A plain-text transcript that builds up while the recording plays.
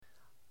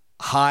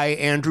Hi,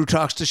 Andrew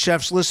Talks to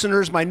Chefs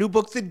listeners. My new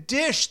book, The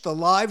Dish, The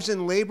Lives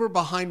and Labor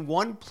Behind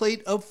One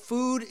Plate of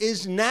Food,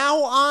 is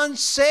now on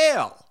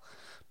sale.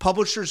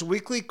 Publishers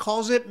Weekly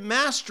calls it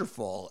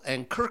masterful,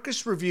 and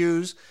Kirkus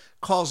Reviews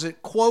calls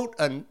it, quote,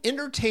 an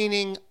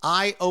entertaining,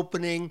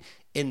 eye-opening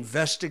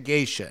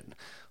investigation.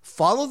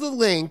 Follow the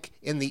link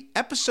in the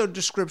episode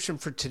description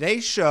for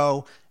today's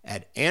show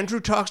at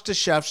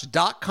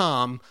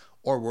andrewtalkstochefs.com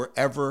or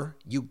wherever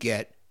you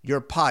get your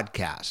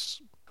podcasts.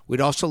 We'd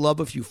also love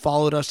if you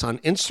followed us on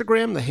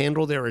Instagram. The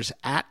handle there is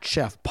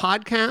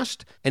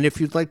 @ChefPodcast. And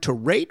if you'd like to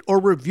rate or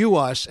review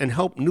us and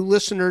help new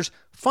listeners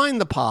find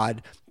the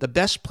pod, the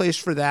best place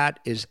for that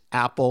is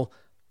Apple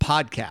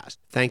Podcast.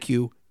 Thank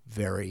you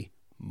very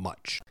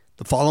much.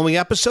 The following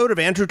episode of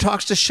Andrew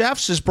Talks to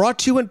Chefs is brought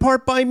to you in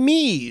part by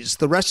Mies,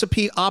 the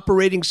recipe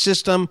operating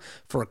system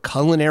for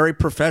culinary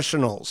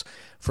professionals.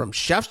 From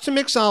chefs to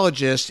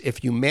mixologists,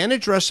 if you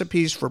manage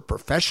recipes for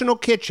professional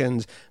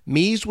kitchens,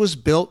 Mies was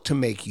built to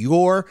make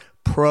your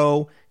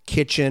pro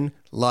kitchen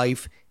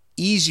life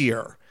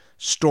easier.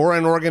 Store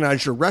and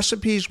organize your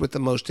recipes with the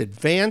most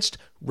advanced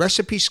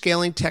recipe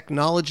scaling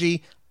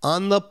technology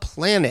on the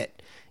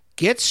planet.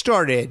 Get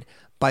started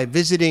by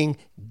visiting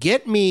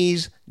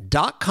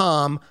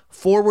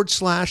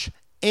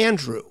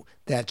getmeez.com/Andrew.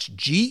 That's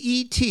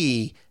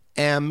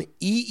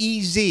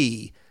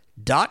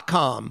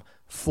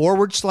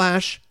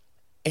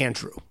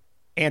GETMEEZ.com/Andrew.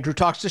 Andrew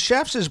Talks to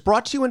Chefs is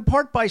brought to you in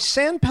part by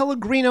San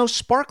Pellegrino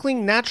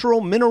Sparkling Natural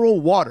Mineral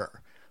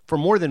Water. For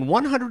more than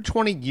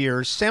 120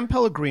 years, San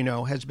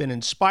Pellegrino has been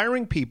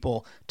inspiring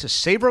people to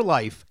savor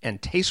life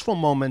and tasteful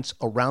moments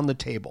around the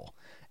table.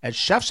 As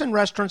chefs and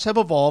restaurants have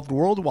evolved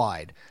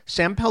worldwide,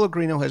 San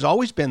Pellegrino has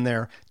always been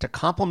there to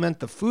complement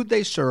the food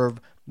they serve,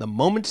 the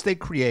moments they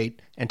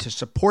create, and to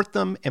support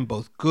them in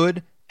both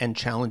good and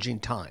challenging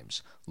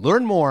times.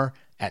 Learn more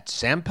at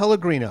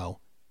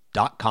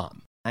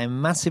sanpellegrino.com.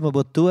 I'm Massimo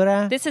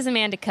Bottura. This is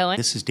Amanda Cohen.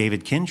 This is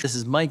David Kinch. This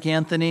is Mike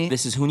Anthony.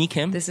 This is Hooni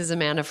Kim. This is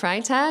Amanda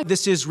Freitag.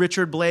 This is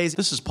Richard Blaze.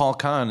 This is Paul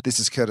Kahn. This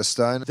is Curtis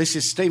Stone. This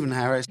is Stephen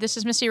Harris. This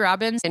is Missy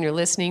Robbins. And you're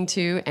listening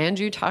to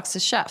Andrew Talks to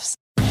Chefs.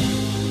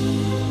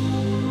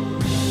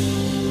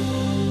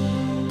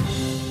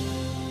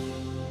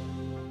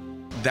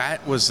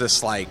 That was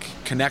this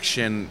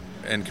connection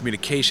and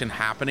communication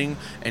happening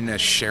and a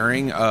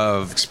sharing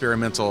of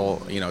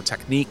experimental,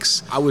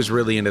 techniques. I was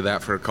really into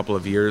that for a couple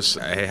of years.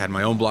 I had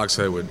my own blog,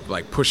 so it would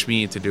push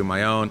me to do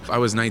my own. I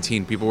was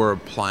 19. People were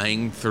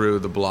applying through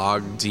the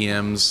blog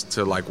DMs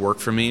to work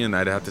for me, and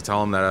I'd have to tell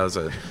them that I was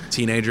a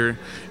teenager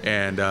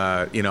and,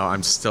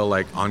 I'm still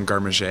on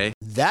garde manger.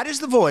 That is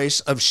the voice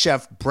of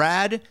Chef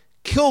Brad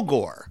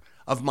Kilgore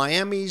of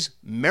Miami's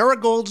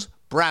MaryGold's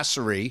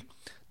Brasserie,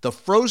 the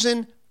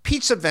frozen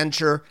pizza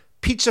venture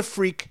Pizza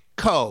Freak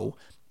Co.,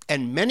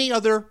 and many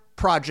other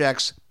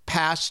projects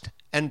past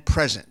and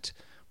present.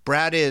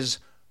 Brad is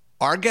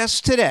our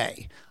guest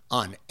today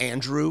on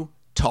Andrew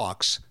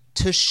Talks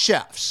to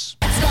Chefs.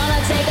 It's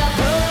gonna take a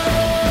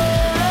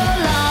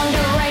prolonged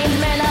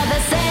arrangement of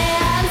the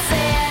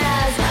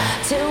senses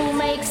to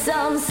make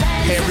some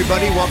sense. Hey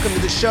everybody, welcome to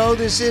the show.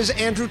 This is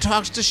Andrew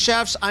Talks to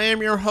Chefs. I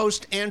am your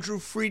host, Andrew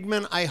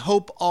Friedman. I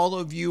hope all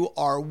of you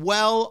are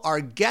well. Our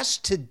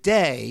guest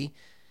today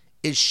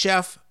is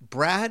Chef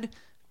Brad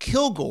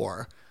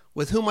Kilgore,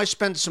 with whom I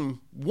spent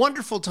some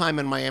wonderful time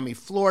in Miami,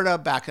 Florida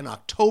back in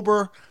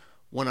October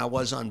when I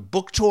was on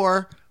book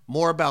tour.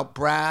 More about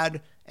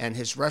Brad and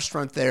his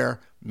restaurant there,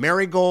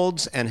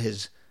 MaryGold's, and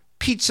his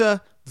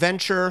pizza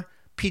venture,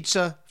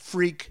 Pizza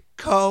Freak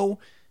Co.,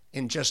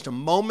 in just a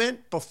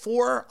moment.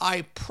 Before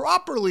I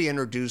properly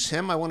introduce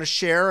him, I want to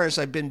share, as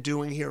I've been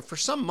doing here for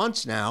some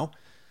months now,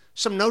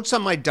 some notes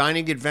on my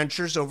dining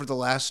adventures over the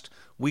last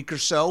week or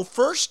so.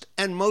 First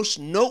and most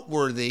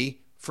noteworthy,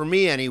 for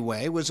me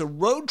anyway, was a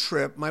road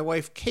trip my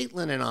wife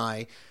Caitlin and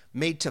I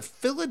made to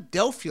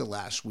Philadelphia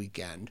last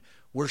weekend,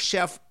 where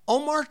Chef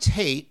Omar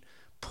Tate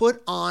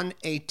put on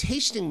a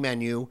tasting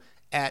menu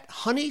at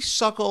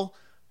Honeysuckle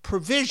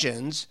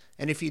Provisions.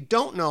 And if you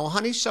don't know,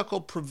 Honeysuckle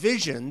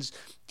Provisions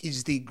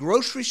is the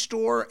grocery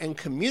store and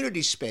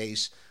community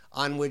space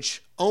on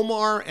which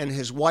Omar and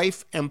his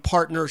wife and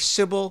partner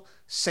Sybil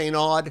St.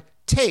 Aud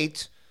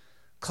Tate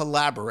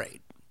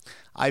collaborate.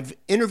 I've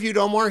interviewed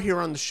Omar here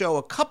on the show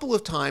a couple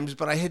of times,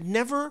 but I had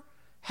never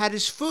had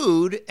his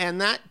food, and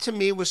that to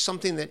me was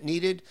something that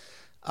needed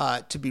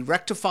to be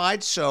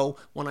rectified. So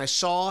when I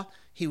saw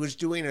he was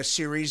doing a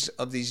series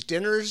of these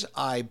dinners,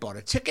 I bought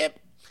a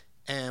ticket,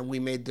 and we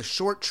made the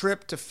short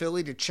trip to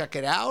Philly to check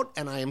it out,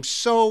 and I am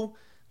so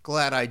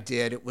glad I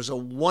did. It was a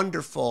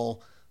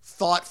wonderful,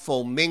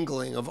 thoughtful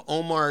mingling of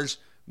Omar's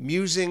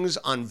musings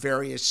on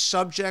various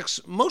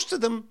subjects, most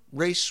of them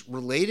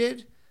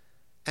race-related,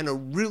 and a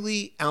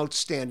really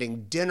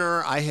outstanding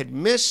dinner. I had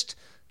missed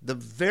the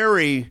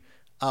very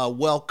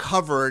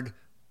well-covered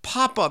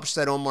pop-ups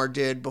that Omar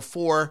did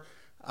before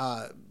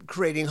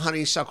creating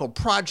Honeysuckle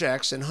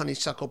Projects and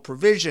Honeysuckle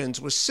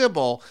Provisions with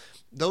Sybil.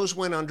 Those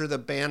went under the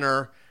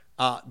banner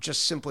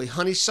just simply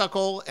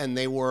honeysuckle, and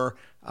they were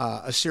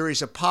a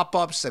series of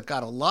pop-ups that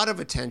got a lot of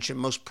attention,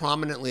 most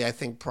prominently, I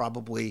think,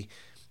 probably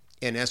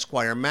in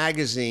Esquire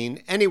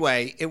magazine.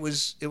 Anyway, it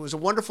was a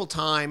wonderful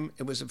time.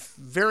 It was a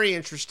very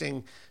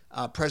interesting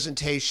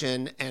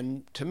presentation,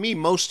 and to me,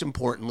 most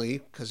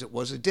importantly, because it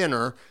was a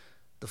dinner,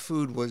 the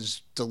food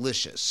was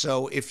delicious.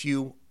 So if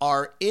you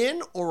are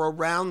in or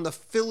around the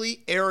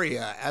Philly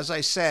area, as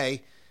I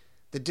say,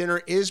 the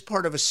dinner is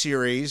part of a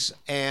series,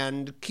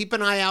 and keep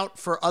an eye out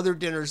for other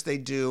dinners they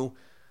do.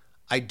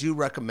 I do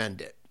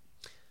recommend it.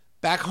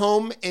 Back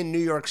home in New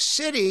York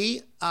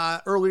City,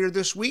 earlier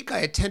this week, I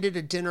attended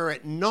a dinner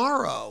at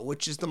Naro,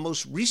 which is the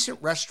most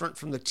recent restaurant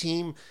from the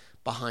team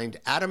behind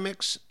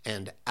Atomix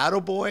and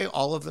Attaboy.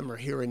 All of them are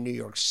here in New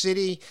York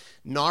City.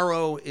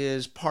 Naro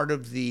is part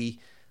of the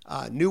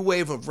new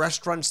wave of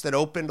restaurants that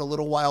opened a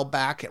little while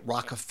back at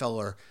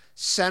Rockefeller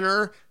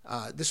Center.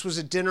 This was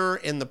a dinner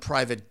in the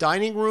private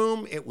dining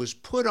room. It was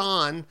put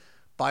on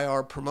by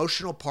our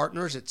promotional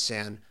partners at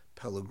San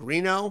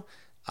Pellegrino.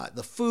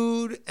 The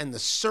food and the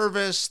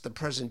service, the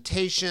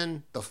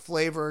presentation, the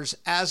flavors,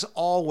 as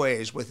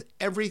always, with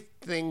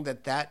everything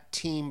that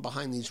team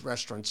behind these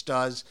restaurants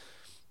does,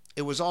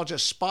 it was all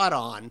just spot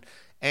on.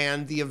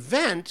 And the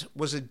event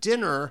was a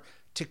dinner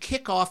to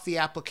kick off the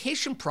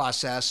application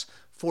process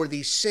for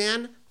the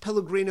San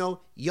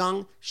Pellegrino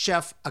Young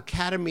Chef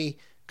Academy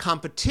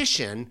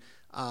competition.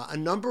 A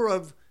number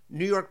of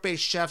New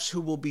York-based chefs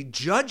who will be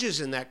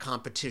judges in that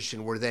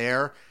competition were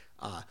there.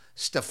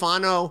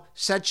 Stefano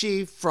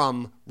Secchi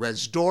from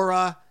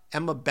Resdora,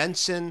 Emma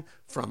Benson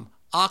from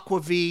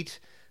Aquavit,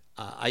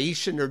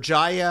 Aisha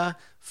Nurjaya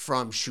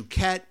from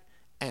Chouquette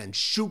and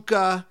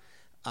Shuka,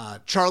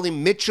 Charlie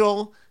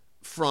Mitchell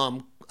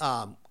from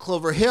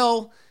Clover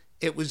Hill.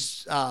 It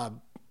was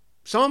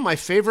some of my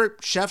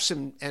favorite chefs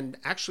and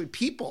actually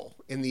people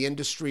in the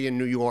industry in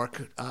New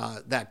York,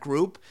 that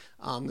group.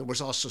 There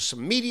was also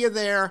some media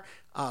there.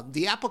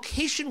 The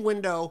application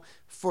window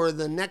for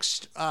the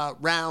next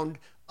round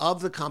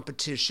of the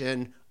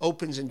competition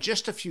opens in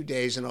just a few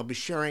days, and I'll be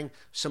sharing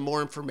some more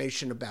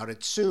information about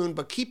it soon.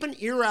 But keep an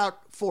ear out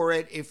for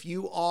it if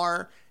you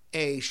are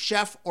a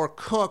chef or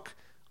cook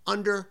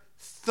under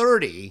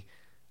 30.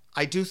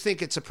 I do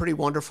think it's a pretty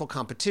wonderful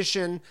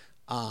competition.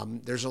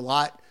 There's a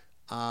lot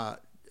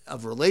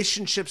of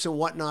relationships and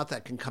whatnot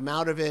that can come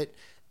out of it,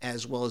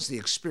 as well as the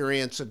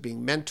experience of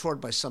being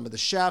mentored by some of the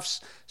chefs.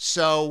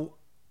 So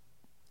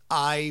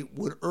I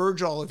would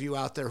urge all of you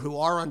out there who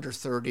are under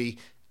 30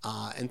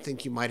 and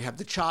think you might have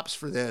the chops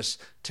for this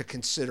to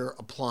consider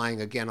applying.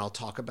 Again, I'll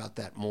talk about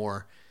that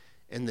more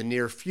in the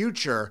near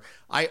future.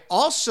 I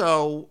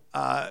also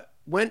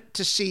went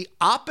to see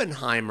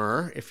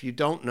Oppenheimer. If you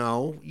don't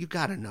know, you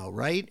got to know,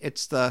 right?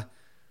 It's the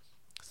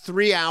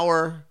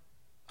 3-hour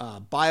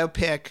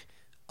biopic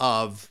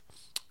of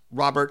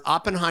Robert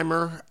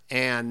Oppenheimer,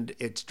 and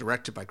it's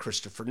directed by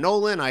Christopher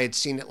Nolan. I had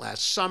seen it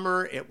last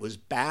summer. It was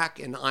back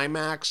in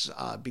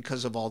IMAX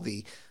because of all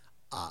the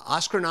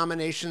Oscar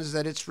nominations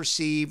that it's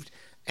received.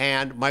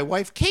 And my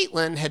wife,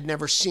 Caitlin, had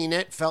never seen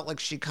it, felt like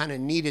she kind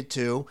of needed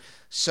to.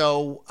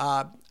 So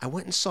I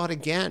went and saw it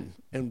again.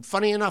 And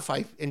funny enough,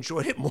 I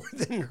enjoyed it more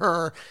than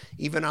her,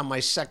 even on my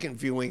second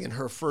viewing and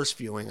her first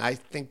viewing. I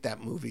think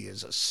that movie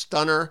is a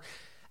stunner.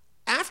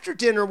 After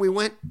dinner, we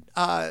went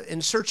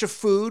in search of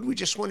food. We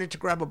just wanted to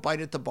grab a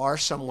bite at the bar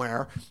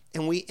somewhere.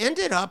 And we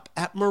ended up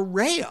at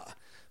Marea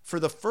for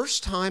the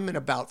first time in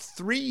about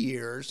 3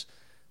 years.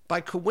 By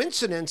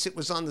coincidence, it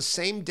was on the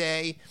same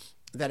day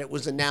that it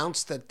was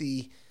announced that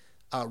the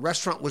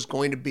restaurant was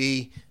going to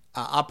be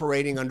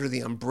operating under the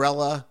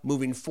umbrella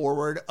moving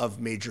forward of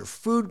Major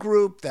Food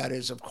Group. That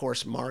is, of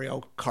course,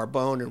 Mario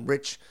Carbone and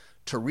Rich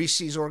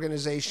Teresi's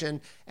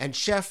organization. And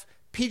Chef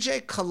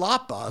PJ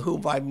Kalapa,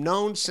 whom I've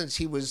known since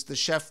he was the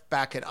chef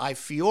back at I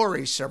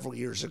Fiore several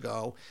years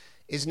ago,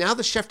 is now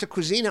the chef de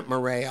cuisine at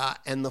Marea,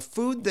 and the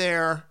food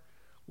there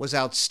was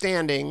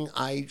outstanding.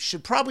 I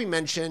should probably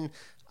mention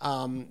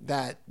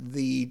that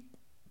the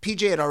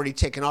PJ had already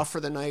taken off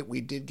for the night.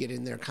 We did get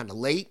in there kind of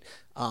late,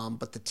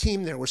 but the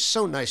team there was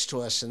so nice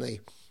to us, and they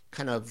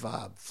kind of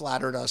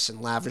flattered us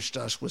and lavished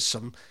us with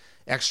some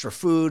extra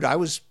food. I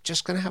was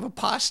just going to have a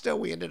pasta.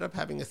 We ended up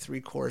having a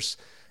 3-course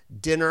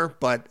dinner,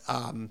 but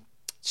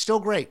still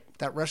great.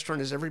 That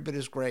restaurant is every bit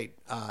as great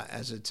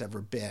as it's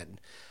ever been.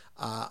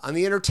 On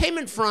the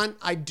entertainment front,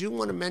 I do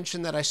want to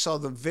mention that I saw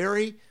the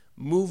very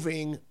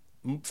moving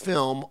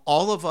film,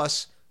 All of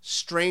Us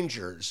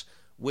Strangers,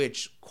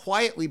 which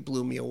quietly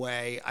blew me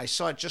away. I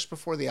saw it just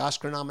before the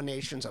Oscar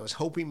nominations. I was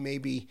hoping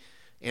maybe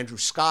Andrew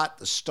Scott,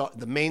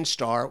 the main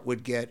star,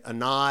 would get a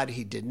nod.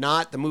 He did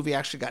not. The movie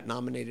actually got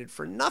nominated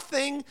for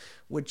nothing,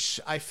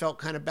 which I felt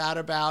kind of bad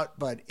about,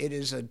 but it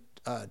is a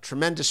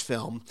tremendous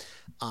film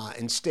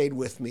and stayed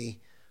with me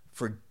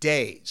for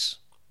days.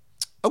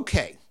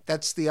 Okay,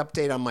 that's the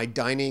update on my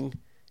dining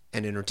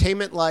and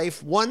entertainment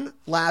life. One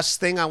last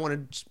thing I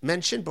want to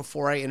mention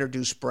before I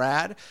introduce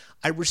Brad.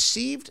 I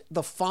received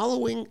the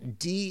following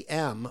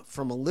DM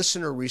from a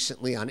listener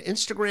recently on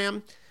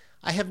Instagram.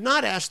 I have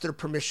not asked their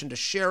permission to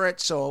share it,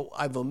 so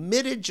I've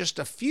omitted just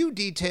a few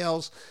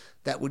details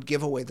that would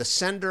give away the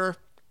sender.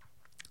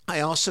 I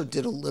also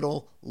did a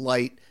little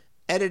light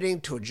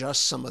editing to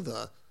adjust some of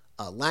the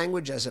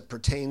language as it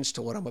pertains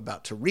to what I'm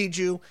about to read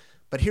you.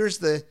 But here's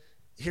the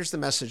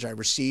message I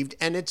received,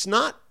 and it's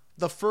not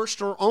the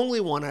first or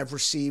only one I've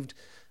received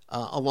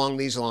along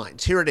these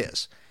lines. Here it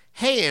is.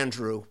 Hey,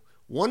 Andrew,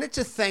 wanted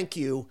to thank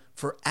you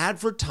for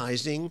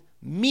advertising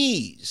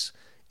Mies.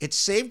 It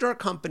saved our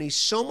company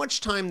so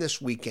much time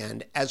this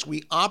weekend as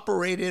we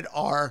operated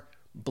our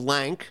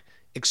blank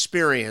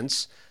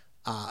experience.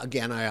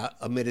 Again, I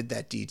omitted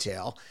that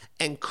detail,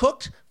 and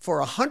cooked for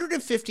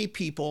 150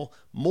 people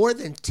more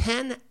than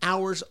 10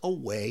 hours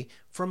away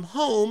from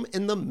home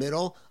in the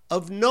middle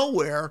of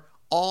nowhere,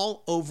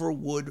 all over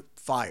wood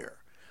fire.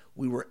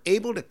 We were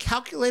able to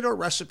calculate our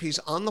recipes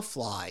on the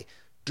fly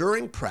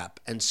during prep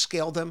and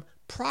scale them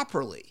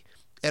properly.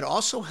 It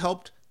also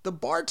helped the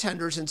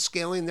bartenders in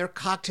scaling their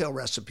cocktail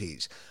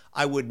recipes.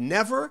 I would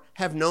never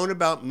have known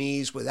about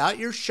Mies without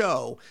your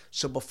show,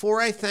 so before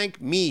I thank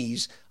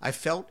Mies, I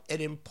felt it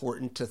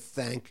important to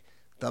thank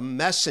the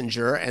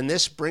messenger. And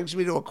this brings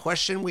me to a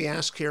question we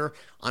ask here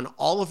on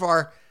all of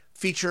our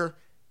feature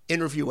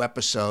interview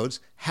episodes.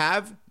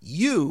 Have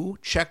you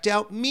checked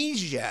out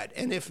Mies yet?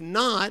 And if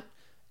not,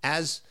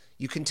 as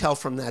you can tell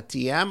from that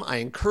DM, I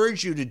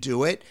encourage you to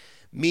do it.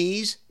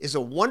 Mies is a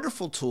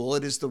wonderful tool.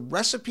 It is the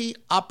recipe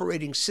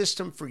operating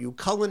system for you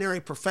culinary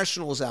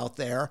professionals out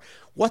there.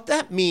 What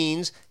that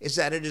means is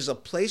that it is a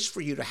place for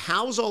you to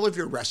house all of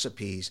your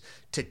recipes,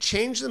 to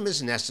change them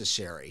as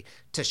necessary,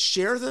 to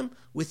share them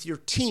with your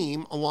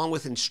team along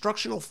with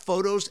instructional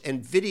photos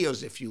and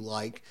videos if you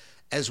like,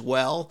 as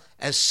well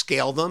as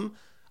scale them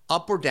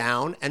up or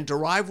down and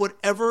derive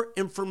whatever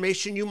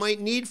information you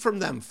might need from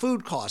them.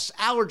 Food costs,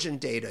 allergen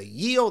data,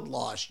 yield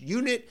loss,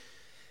 unit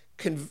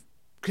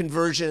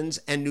conversions,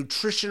 and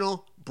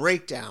nutritional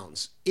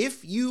breakdowns.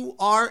 If you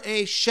are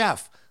a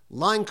chef,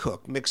 line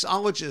cook,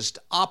 mixologist,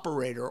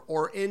 operator,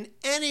 or in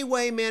any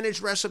way manage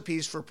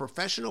recipes for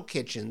professional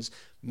kitchens,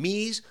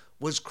 Mies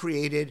was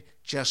created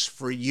just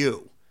for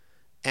you.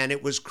 And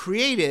it was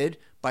created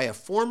by a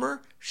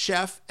former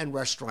chef and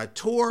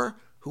restaurateur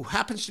who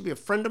happens to be a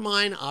friend of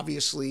mine.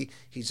 Obviously,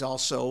 he's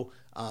also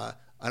an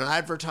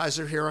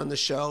advertiser here on the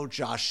show,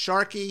 Josh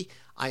Sharkey.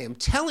 I am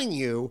telling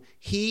you,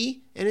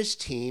 he and his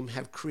team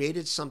have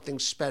created something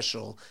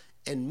special,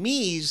 and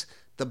Mies,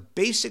 the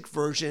basic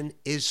version,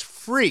 is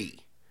free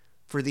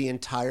for the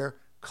entire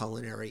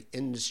culinary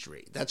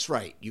industry. That's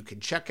right. You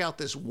can check out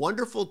this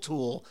wonderful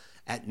tool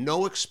at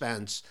no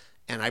expense,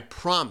 and I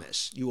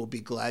promise you will be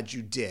glad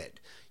you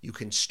did. You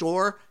can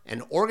store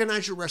and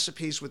organize your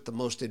recipes with the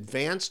most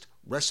advanced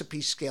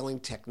recipe scaling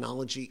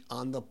technology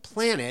on the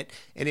planet,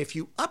 and if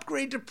you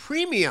upgrade to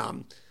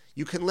premium,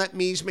 you can let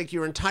Mies make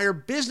your entire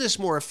business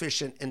more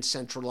efficient and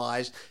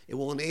centralized. It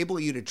will enable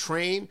you to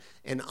train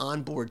and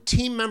onboard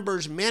team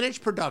members,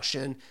 manage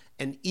production,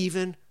 and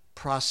even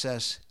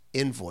process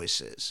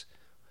invoices.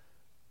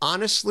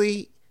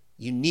 Honestly,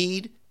 you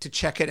need to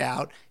check it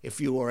out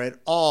if you are at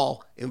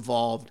all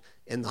involved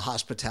in the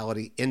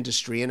hospitality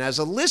industry. And as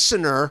a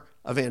listener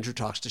of Andrew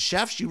Talks to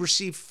Chefs, you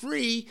receive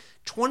free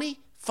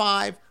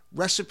 25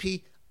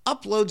 recipe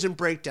uploads and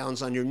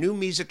breakdowns on your new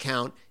Mies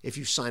account if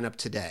you sign up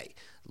today.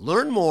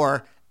 Learn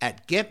more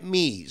at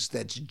GetMeez,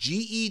 that's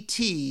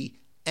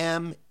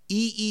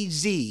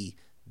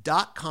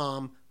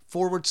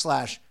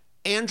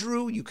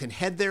GetMeez.com/Andrew. You can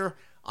head there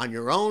on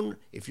your own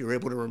if you're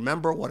able to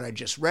remember what I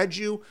just read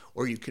you,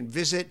 or you can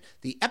visit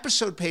the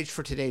episode page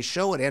for today's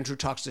show at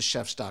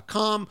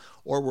AndrewTalksToChefs.com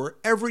or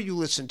wherever you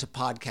listen to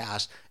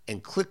podcasts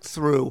and click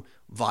through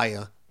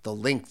via the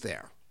link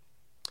there.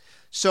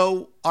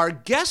 So our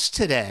guest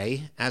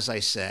today, as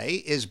I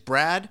say, is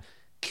Brad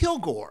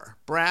Kilgore.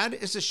 Brad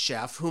is a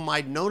chef whom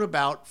I'd known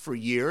about for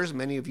years.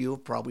 Many of you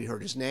have probably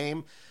heard his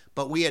name,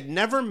 but we had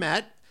never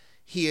met.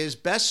 He is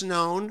best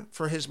known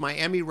for his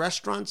Miami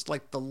restaurants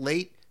like the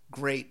late,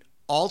 great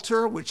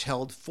Altar, which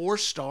held 4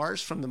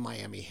 stars from the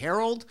Miami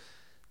Herald.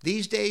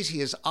 These days,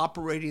 he is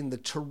operating the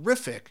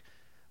terrific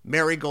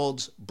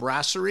MaryGold's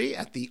Brasserie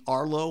at the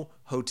Arlo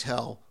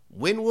Hotel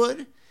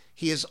Wynwood.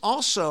 He is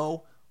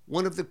also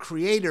one of the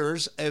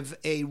creators of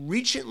a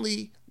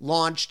recently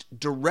launched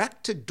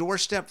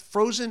direct-to-doorstep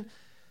frozen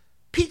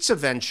pizza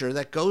venture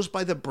that goes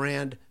by the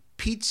brand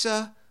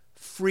Pizza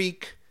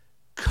Freak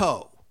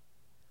Co.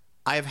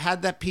 I have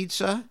had that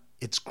pizza.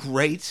 It's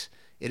great.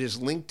 It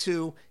is linked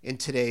to in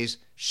today's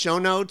show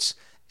notes,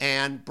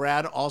 and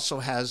Brad also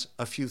has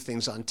a few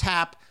things on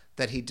tap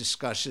that he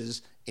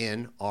discusses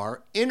in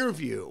our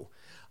interview.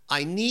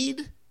 I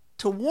need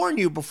to warn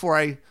you before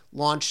I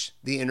launch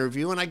the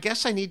interview, and I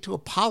guess I need to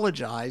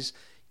apologize.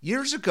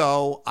 Years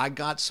ago, I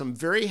got some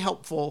very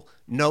helpful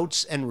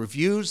notes and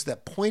reviews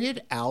that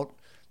pointed out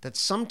that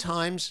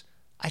sometimes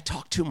I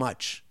talk too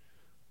much.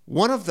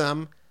 One of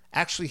them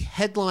actually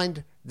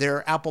headlined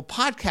their Apple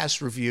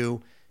Podcast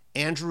review,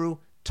 Andrew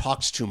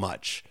Talks Too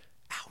Much.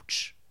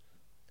 Ouch.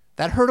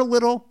 That hurt a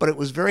little, but it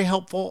was very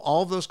helpful.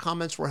 All of those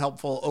comments were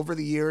helpful over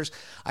the years.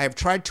 I have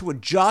tried to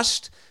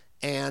adjust,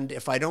 and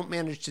if I don't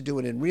manage to do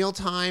it in real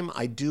time,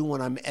 I do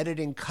when I'm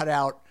editing, cut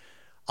out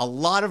a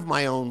lot of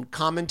my own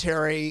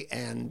commentary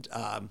and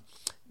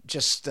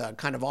just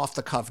kind of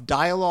off-the-cuff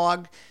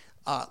dialogue.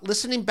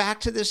 Listening back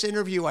to this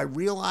interview, I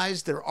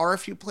realized there are a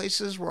few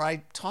places where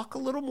I talk a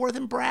little more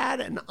than Brad,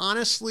 and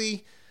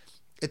honestly,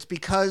 it's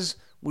because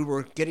we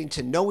were getting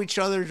to know each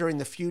other during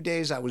the few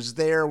days I was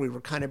there. We were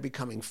kind of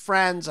becoming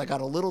friends. I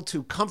got a little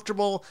too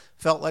comfortable,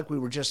 felt like we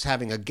were just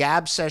having a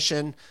gab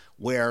session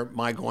where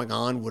my going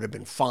on would have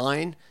been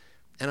fine.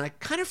 And I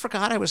kind of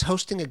forgot I was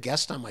hosting a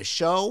guest on my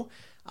show.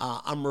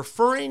 I'm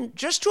referring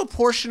just to a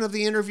portion of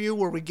the interview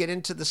where we get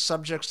into the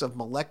subjects of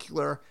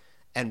molecular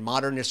and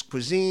modernist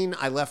cuisine.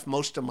 I left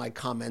most of my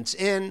comments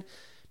in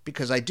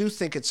because I do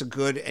think it's a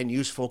good and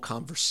useful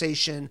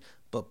conversation,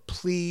 but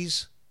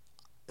please,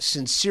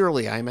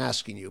 sincerely, I'm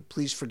asking you,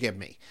 please forgive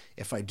me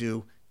if I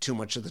do too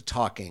much of the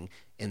talking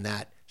in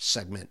that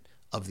segment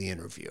of the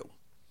interview.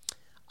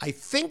 I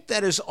think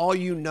that is all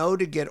you know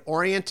to get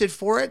oriented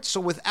for it. So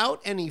without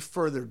any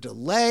further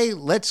delay,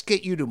 let's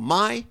get you to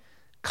my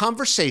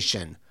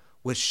conversation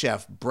with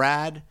Chef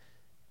Brad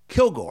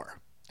Kilgore.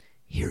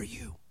 Here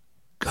you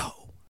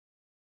go.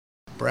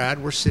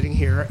 Brad, we're sitting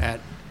here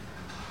at,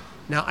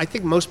 now I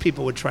think most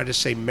people would try to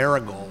say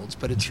MaryGold's,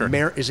 but it's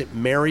is it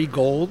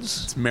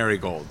MaryGold's? It's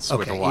MaryGold's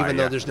with Okay, a Y, even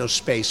though there's no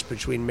space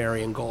between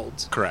Mary and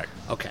Gold's. Correct.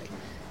 Okay.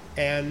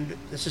 And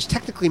this is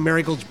technically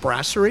MaryGold's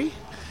Brasserie?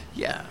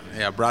 Yeah,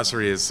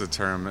 brasserie is the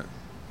term.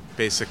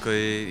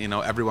 Basically,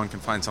 everyone can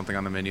find something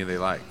on the menu they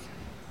like.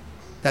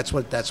 That's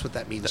what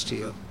that means to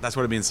you. That's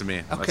what it means to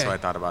me. That's what I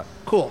thought about.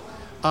 Cool.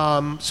 So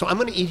I'm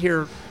going to eat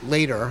here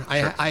later.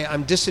 Sure.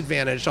 I'm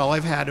disadvantaged. All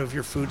I've had of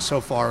your food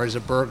so far is a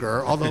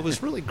burger, although it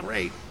was really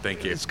great.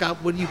 Thank you. It's got,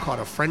 what do you call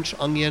it, a French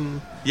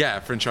onion? Yeah,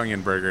 French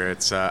onion burger.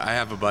 It's I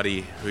have a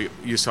buddy who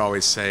used to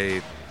always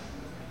say,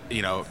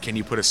 can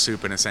you put a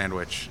soup in a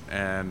sandwich?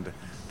 And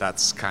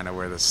that's kind of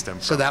where this stemmed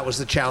from. So that was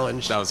the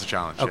challenge? That was the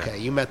challenge, Okay,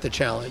 yeah. You met the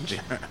challenge.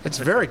 It's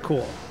very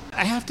cool.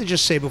 I have to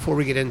just say before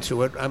we get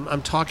into it,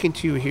 I'm talking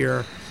to you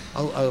here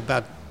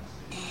about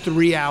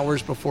 3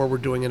 hours before we're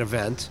doing an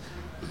event.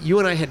 You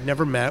and I had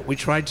never met. We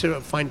tried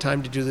to find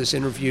time to do this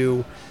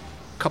interview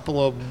a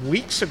couple of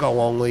weeks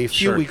ago only, a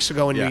few weeks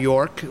ago in New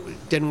York.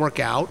 It didn't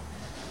work out.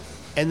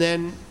 And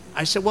then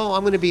I said, well,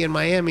 I'm going to be in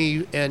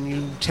Miami, and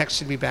you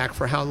texted me back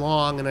for how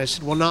long? And I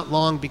said, well, not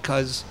long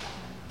because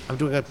I'm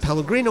doing a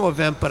Pellegrino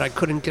event, but I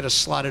couldn't get a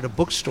slot at a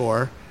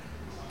bookstore.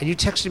 And you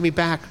texted me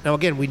back. Now,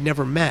 again, we'd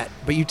never met,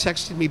 but you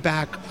texted me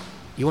back,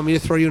 you want me to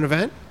throw you an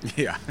event?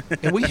 Yeah.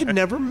 And we had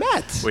never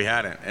met. We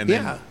hadn't. And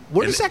yeah.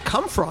 Where does that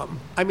come from?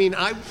 I mean,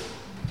 I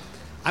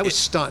was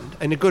stunned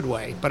in a good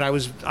way, but I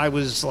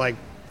was like,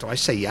 do I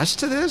say yes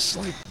to this?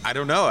 Like, I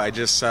don't know. I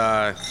just,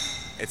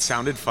 it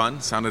sounded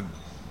fun. Sounded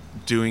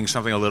doing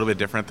something a little bit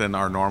different than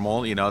our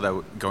normal,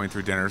 that going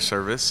through dinner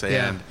service.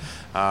 And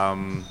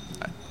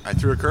I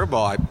threw a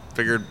curveball. I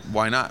figured,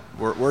 why not?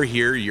 We're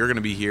here. You're going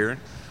to be here.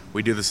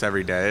 We do this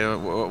every day.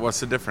 What's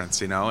the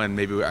difference, And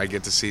maybe I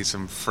get to see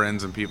some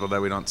friends and people that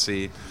we don't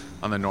see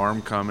on the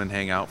norm come and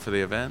hang out for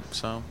the event.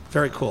 So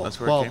very cool. That's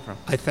where it came from.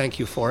 I thank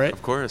you for it.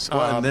 Of course.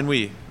 Well, and then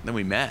we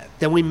met.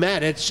 Then we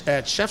met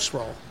at Chef's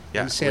Roll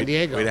in San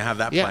Diego. We didn't have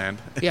that planned.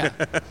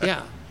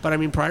 Yeah. But I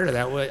mean, prior to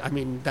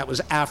that, that was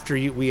after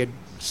we had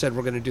said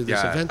we're going to do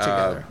this event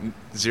together.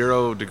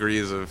 0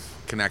 degrees of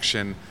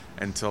connection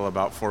until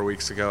about 4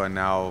 weeks ago, and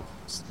now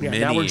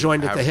now we're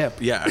joined at the hip.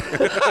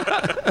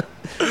 Yeah.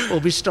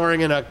 We'll be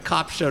starring in a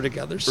cop show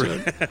together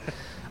soon.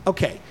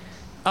 Okay.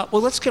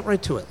 Well, let's get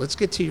right to it. Let's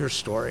get to your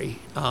story.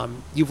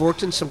 You've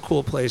worked in some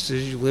cool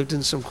places. You lived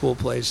in some cool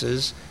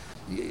places.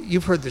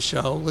 You've heard the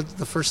show.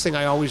 The first thing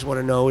I always want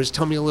to know is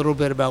tell me a little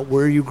bit about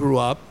where you grew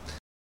up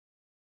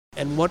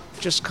and what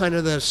just kind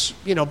of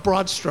the,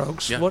 broad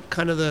strokes, what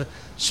kind of the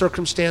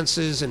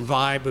circumstances and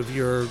vibe of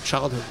your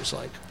childhood was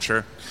like.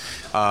 Sure.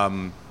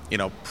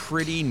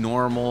 Pretty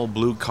normal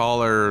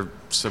blue-collar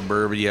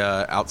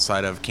suburbia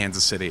outside of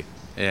Kansas City.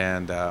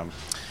 And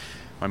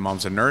my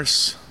mom's a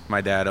nurse. My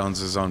dad owns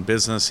his own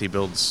business. He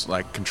builds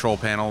control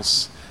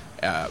panels,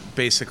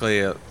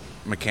 basically a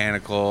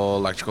mechanical,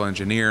 electrical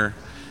engineer.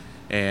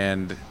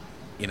 And,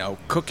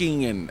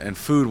 cooking and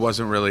food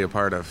wasn't really a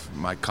part of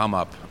my come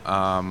up.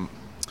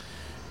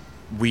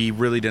 We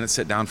really didn't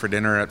sit down for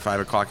dinner at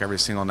 5 o'clock every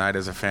single night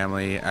as a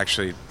family.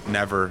 Actually,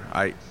 never.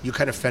 You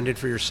kind of fended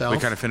for yourself? We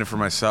kind of fended for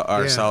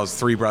ourselves.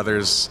 3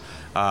 brothers.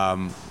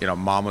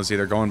 Mom was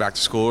either going back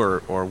to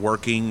school or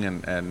working,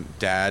 and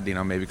dad,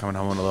 maybe coming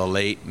home a little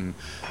late. And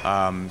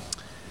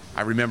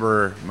I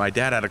remember my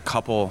dad had a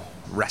couple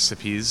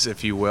recipes,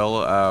 if you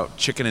will.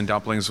 Chicken and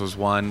dumplings was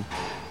one,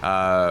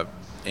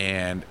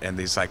 and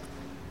these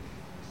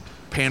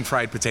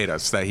pan-fried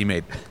potatoes that he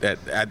made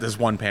at this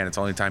one pan. It's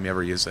the only time he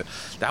ever used it.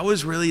 That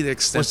was really the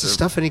extent. Was the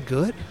stuff any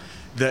good?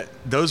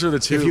 Those are the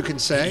 2. If you can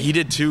say. He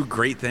did 2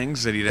 great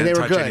things that he didn't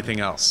touch anything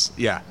else.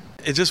 Yeah.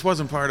 It just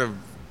wasn't part of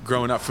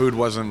growing up. Food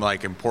wasn't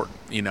important,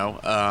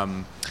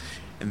 And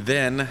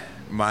then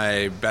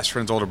my best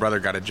friend's older brother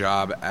got a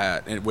job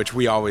which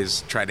we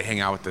always tried to hang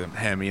out with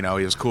him. He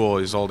was cool.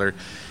 He was older.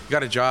 He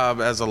got a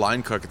job as a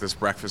line cook at this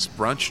breakfast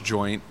brunch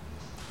joint.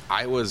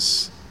 I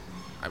was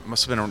I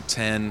must have been around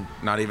 10,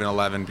 not even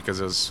 11,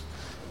 because it was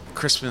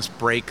Christmas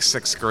break,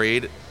 6th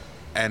grade,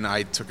 and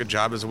I took a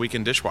job as a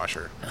weekend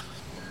dishwasher.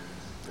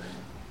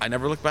 I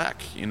never looked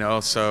back,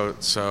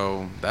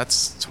 so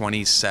that's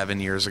 27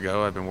 years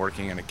ago. I've been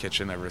working in a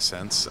kitchen ever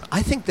since.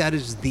 I think that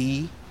is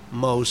the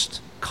most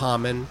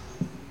common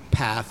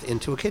path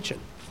into a kitchen.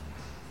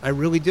 I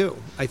really do.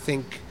 I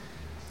think,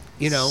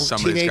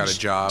 Somebody's got a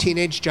job.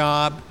 Teenage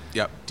job,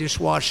 Yep.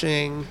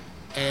 dishwashing,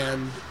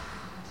 and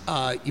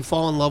you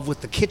fall in love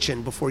with the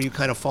kitchen before you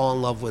kind of fall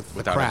in love with the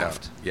Without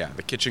craft. a doubt. Yeah,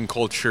 the kitchen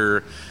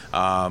culture,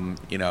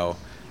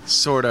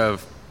 sort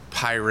of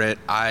pirate.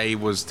 I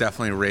was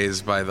definitely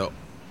raised by the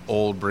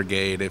old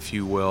brigade, if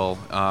you will.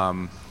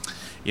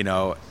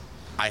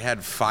 I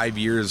had 5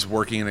 years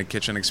working in a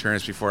kitchen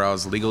experience before I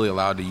was legally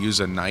allowed to use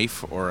a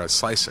knife or a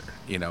slicer,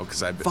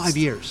 because I've been... 5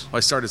 years? Well,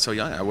 I started so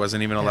young. I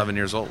wasn't even 11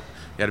 years old.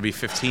 You had to be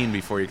 15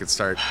 before you could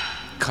start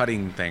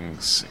cutting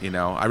things,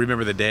 I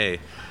remember the day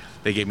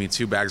they gave me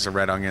 2 bags of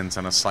red onions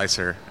and a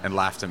slicer and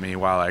laughed at me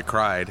while I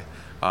cried,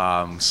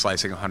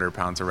 slicing 100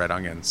 pounds of red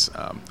onions.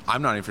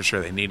 I'm not even for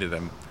sure they needed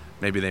them.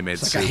 Maybe they made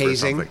It's soup like a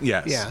hazing? or something.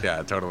 Yes.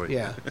 Yeah. Totally.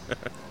 Yeah.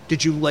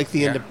 Did you like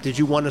Did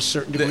you want a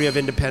certain degree of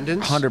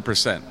independence?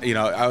 100%.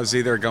 I was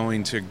either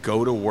going to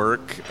go to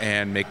work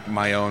and make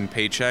my own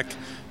paycheck,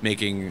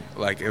 making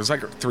it was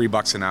like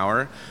 $3 an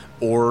hour,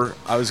 or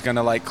I was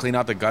gonna clean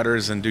out the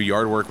gutters and do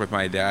yard work with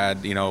my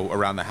dad,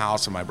 around the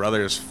house and my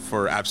brothers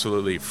for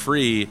absolutely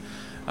free.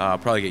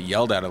 Probably get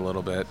yelled at a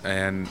little bit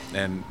and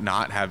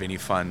not have any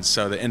fun.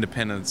 So the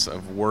independence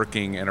of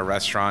working in a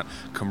restaurant,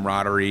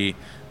 camaraderie,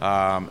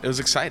 it was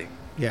exciting.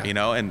 Yeah.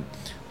 And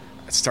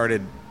I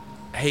started,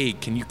 hey,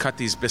 can you cut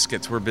these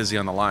biscuits? We're busy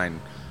on the line.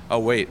 Oh,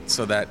 wait,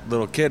 so that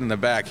little kid in the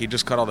back, he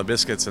just cut all the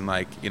biscuits and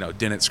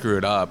didn't screw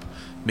it up.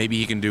 Maybe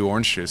he can do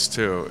orange juice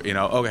too.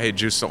 Oh, hey,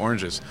 juice the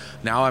oranges.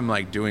 Now I'm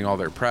doing all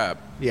their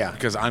prep. Yeah.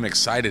 Because I'm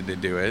excited to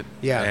do it.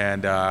 Yeah.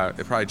 And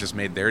it probably just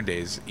made their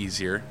days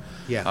easier.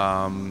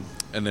 Yeah.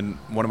 And then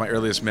one of my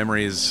earliest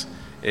memories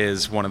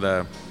is one of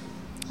the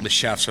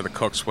chefs or the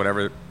cooks,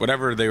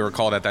 whatever they were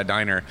called at that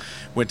diner,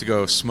 went to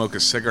go smoke a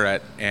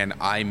cigarette, and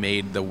I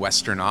made the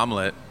Western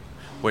omelet,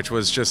 which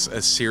was just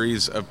a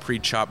series of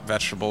pre-chopped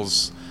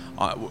vegetables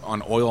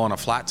on oil on a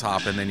flat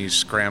top, and then you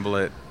scramble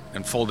it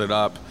and fold it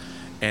up.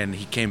 And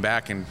he came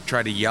back and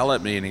tried to yell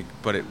at me,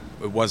 but it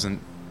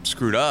wasn't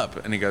screwed up.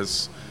 And he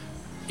goes,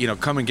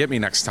 come and get me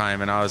next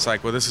time. And I was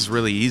like, well, this is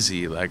really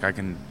easy. I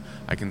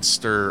can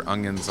stir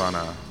onions on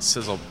a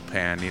sizzle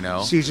pan,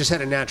 So you just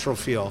had a natural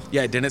feel.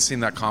 Yeah, it didn't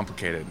seem that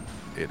complicated,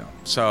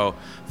 So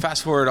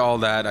fast forward all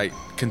that, I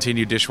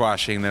continued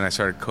dishwashing, then I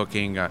started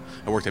cooking. I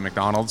worked at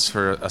McDonald's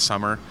for a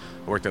summer.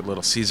 I worked at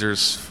Little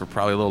Caesars for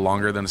probably a little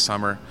longer than a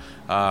summer.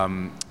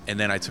 And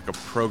then I took a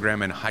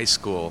program in high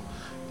school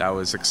that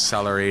was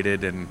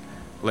accelerated and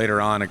later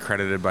on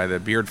accredited by the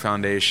Beard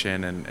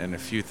Foundation and a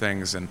few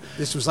things. And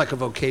this was like a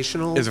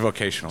vocational? It's a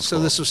vocational school.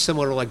 So this was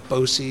similar to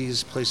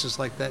BOCES, places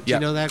like that? Do Yeah,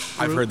 you know that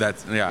group? I've heard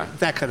that, yeah.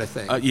 That kind of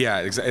thing? Yeah,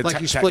 exactly.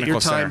 Like you split your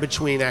time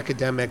between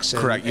academics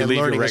and correct. You and leave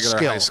your learning regular a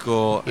skill. high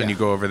school Yeah. and you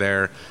go over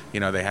there.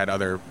 They had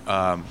other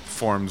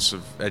forms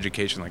of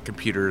education like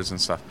computers and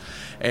stuff.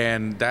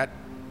 And that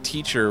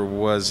teacher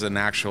was an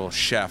actual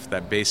chef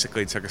that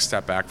basically took a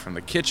step back from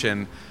the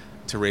kitchen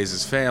to raise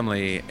his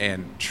family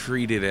and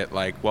treated it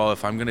well,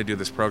 if I'm going to do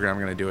this program,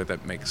 I'm going to do it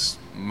that makes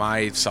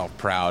myself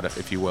proud,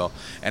 if you will.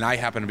 And I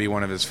happened to be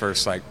one of his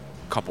first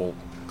couple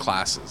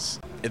classes.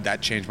 That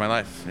changed my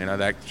life.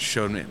 That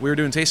showed me. We were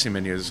doing tasting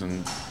menus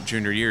in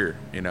junior year,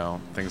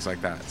 things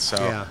like that. So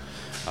Yeah.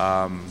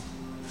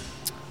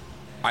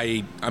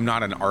 I'm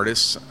not an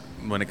artist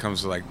when it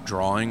comes to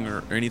drawing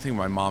or anything.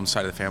 My mom's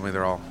side of the family,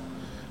 they're all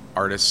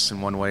artists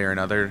in one way or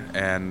another.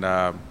 And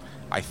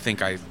I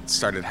think I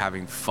started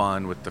having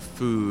fun with the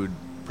food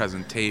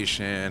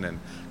presentation and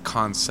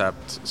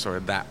concept, sort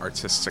of that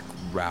artistic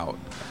route.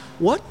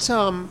 What,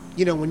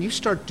 when you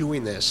start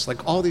doing this,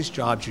 all these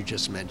jobs you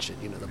just mentioned,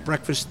 the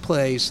breakfast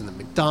place and the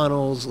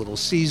McDonald's, Little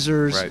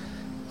Caesars. Right.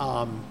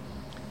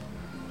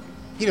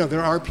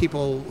 There are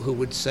people who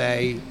would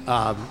say,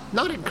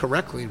 not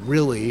incorrectly,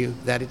 really,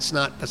 that that's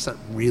not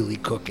really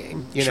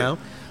cooking, Sure.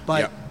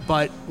 But Yeah.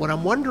 but what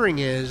I'm wondering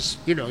is,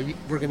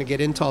 we're going to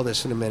get into all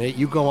this in a minute.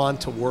 You go on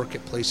to work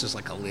at places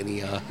like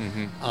Alinea.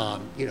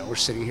 Mm-hmm. We're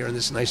sitting here in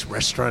this nice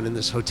restaurant in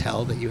this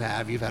hotel that you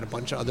have. You've had a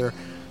bunch of other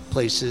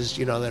places,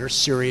 that are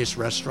serious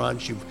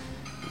restaurants.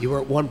 You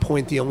were at one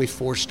point the only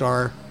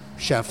 4-star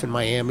chef in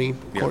Miami,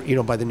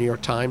 Yeah. by the New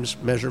York Times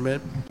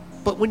measurement.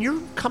 But when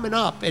you're coming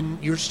up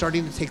and you're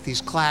starting to take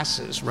these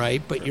classes,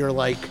 right? But you're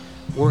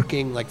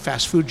working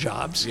fast food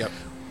jobs. Yep.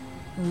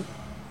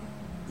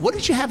 What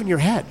did you have in your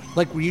head?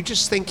 Were you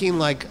just thinking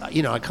I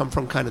come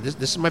from kind of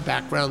this is my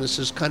background, this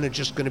is kind of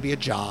just going to be a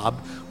job?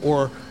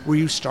 Or were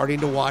you starting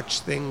to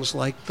watch things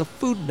like the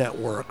Food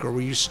Network? Or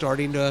were you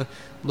starting to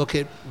look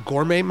at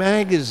Gourmet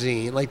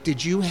Magazine?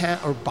 Did you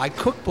or buy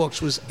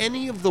cookbooks? Was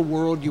any of the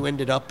world you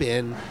ended up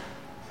in,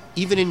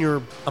 even in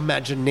your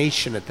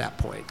imagination at that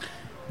point?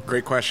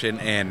 Great question,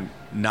 and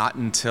not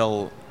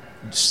until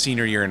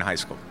senior year in high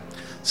school.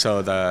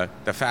 So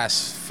the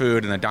fast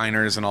food and the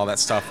diners and all that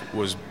stuff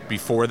was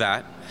before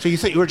that. So you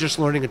thought you were just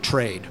learning a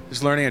trade?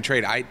 Just learning a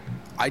trade.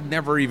 I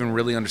never even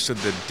really understood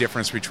the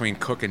difference between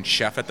cook and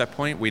chef at that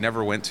point. We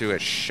never went to a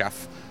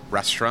chef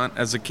restaurant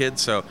as a kid,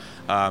 so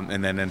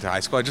and then into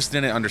high school. I just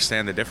didn't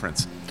understand the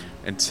difference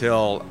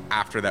until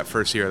after that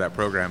first year of that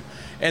program.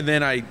 And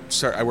then I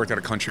worked at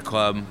a country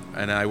club,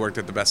 and I worked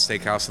at the best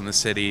steakhouse in the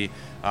city,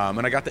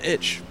 and I got the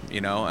itch,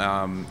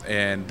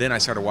 and then I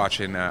started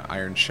watching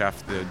Iron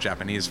Chef, the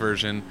Japanese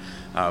version.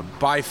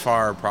 By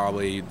far,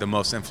 probably the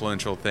most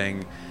influential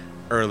thing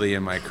early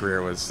in my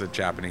career was the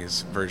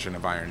Japanese version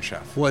of Iron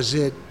Chef. Was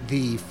it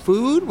the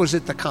food? Was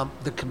it the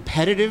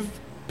competitive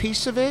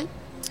piece of it?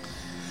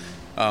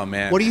 Oh,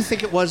 man. What do you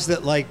think it was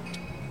that, like,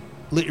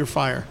 lit your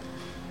fire?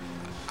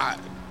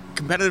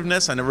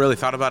 Competitiveness, I never really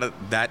thought about it.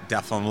 That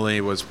definitely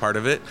was part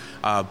of it.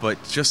 But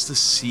just to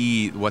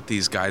see what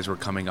these guys were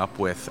coming up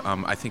with,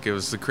 I think it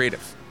was the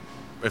creative.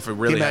 If it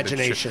really the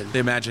imagination. The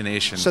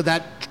imagination. So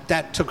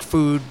that took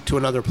food to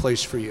another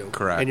place for you.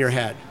 Correct. In your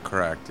head.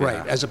 Correct. Right.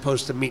 Yeah. As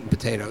opposed to meat and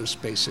potatoes,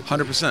 basically.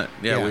 100%.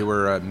 Yeah, we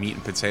were a meat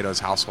and potatoes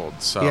household.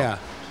 So yeah.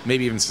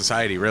 Maybe even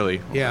society,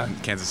 really. Yeah. In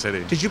Kansas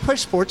City. Did you play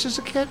sports as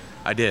a kid?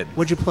 I did.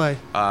 What'd you play?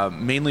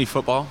 Mainly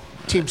football.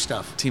 Team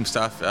stuff. Team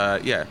stuff.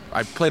 Yeah.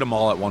 I played them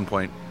all at one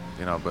point,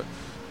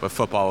 but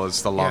football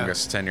was the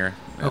longest tenure.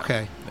 Yeah.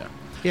 Okay. Yeah.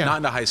 Yeah. Not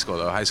into high school,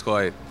 though. High school,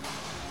 I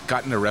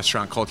got into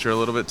restaurant culture a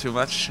little bit too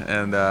much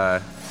and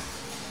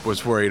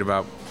was worried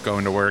about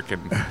going to work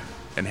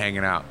and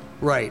hanging out.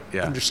 Right.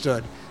 Yeah.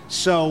 Understood.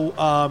 So,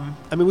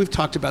 we've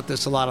talked about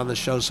this a lot on the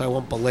show, so I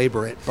won't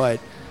belabor it, but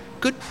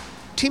good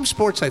team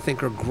sports, I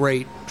think, are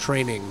great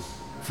training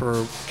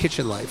for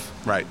kitchen life.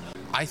 Right.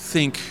 I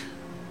think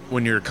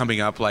when you're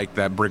coming up like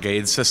that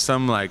brigade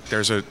system, like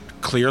there's a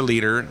clear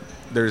leader,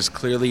 there's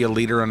clearly a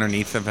leader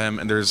underneath of him,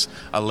 and there's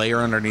a layer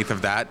underneath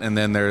of that, and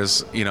then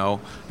there's, your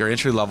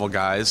entry-level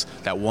guys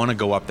that want to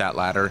go up that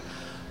ladder.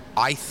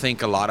 I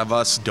think a lot of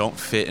us don't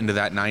fit into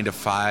that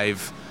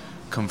 9-to-5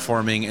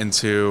 conforming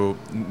into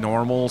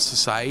normal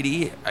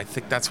society. I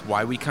think that's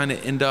why we kind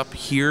of end up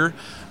here.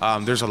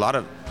 There's a lot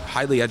of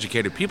highly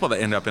educated people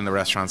that end up in the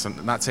restaurants.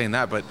 I'm not saying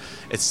that, but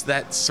it's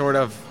that sort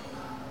of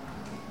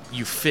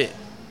you fit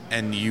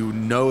and you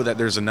know that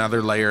there's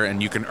another layer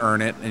and you can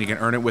earn it, and you can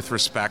earn it with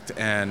respect,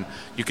 and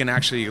you can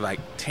actually like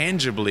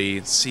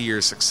tangibly see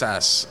your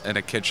success in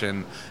a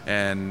kitchen.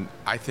 And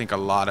I think a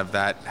lot of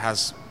that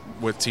has,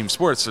 with team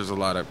sports, there's a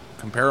lot of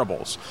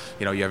comparables.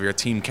 You have your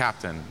team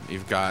captain,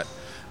 you've got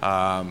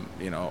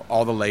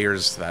all the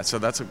layers to that. So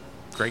that's a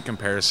great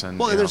comparison.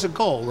 Well, and there's a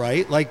goal,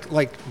 right?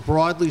 Like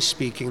broadly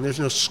speaking, there's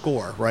no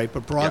score, right?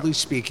 But broadly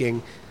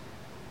speaking,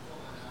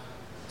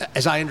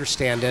 as I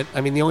understand it,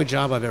 the only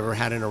job I've ever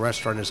had in a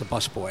restaurant is a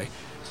busboy.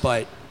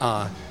 But,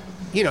 at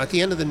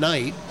the end of the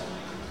night,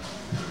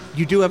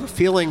 you do have a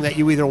feeling that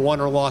you either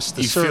won or lost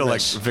the service. You feel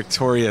like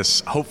victorious,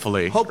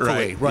 hopefully.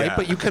 Hopefully, right? Yeah.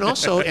 But you can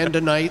also end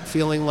a night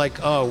feeling like,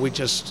 oh, we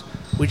just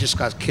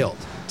got killed.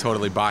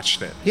 Totally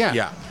botched it. Yeah.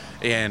 Yeah.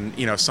 And,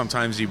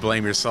 sometimes you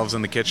blame yourselves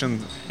in the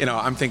kitchen.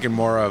 I'm thinking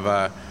more of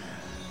a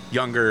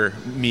younger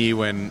me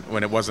when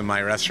it wasn't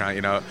my restaurant.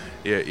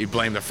 You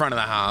blame the front of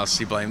the house,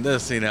 you blame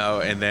this,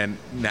 and then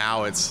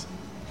now it's,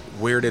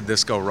 where did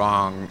this go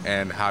wrong,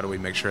 and how do we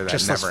make sure that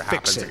just never let's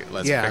happens fix it. again?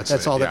 Let's yeah, fix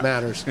that's it. all Yeah. that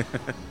matters.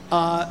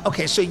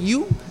 Okay, so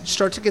you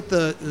start to get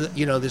the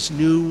this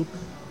new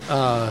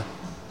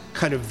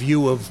kind of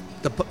view of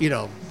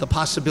the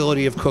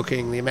possibility of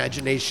cooking, the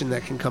imagination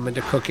that can come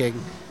into cooking.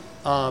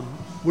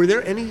 Were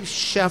there any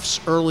chefs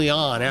early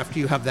on, after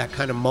you have that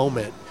kind of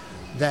moment,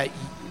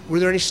 were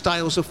there any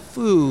styles of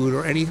food,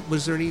 or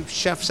was there any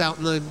chefs out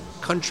in the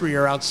country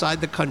or outside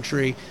the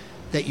country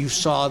that you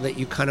saw that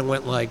you kind of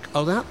went like,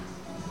 oh,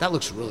 that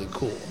looks really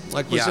cool?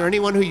 Like, was there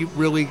anyone who you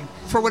really,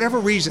 for whatever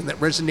reason, that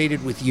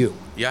resonated with you?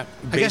 Yeah.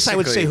 I guess I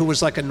would say who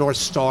was like a North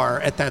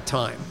Star at that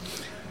time.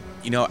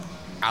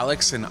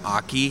 Alex and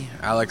Aki,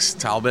 Alex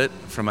Talbot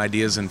from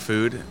Ideas in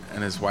Food,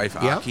 and his wife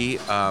Aki,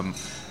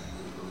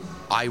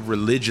 I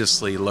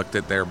religiously looked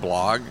at their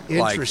blog.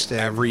 Interesting.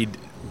 Like every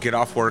get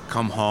off work,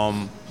 come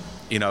home.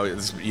 You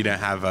didn't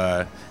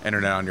have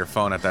internet on your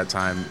phone at that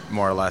time,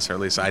 more or less, or at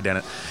least I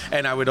didn't.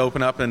 And I would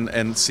open up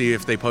and see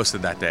if they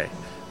posted that day.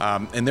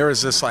 And there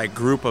was this like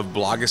group of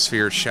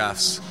blogosphere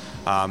chefs,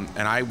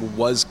 and I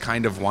was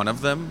kind of one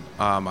of them.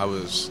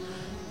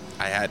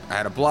 I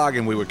had a blog,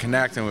 and we would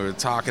connect, and we would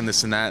talk, and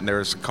this and that. And there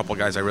was a couple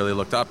guys I really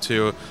looked up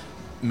to,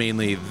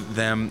 mainly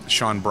them.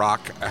 Sean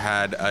Brock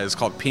had it's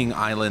called Ping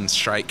Island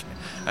Strike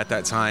at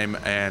that time,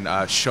 and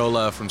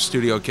Shola from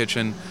Studio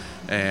Kitchen,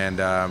 and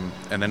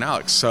then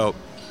Alex. So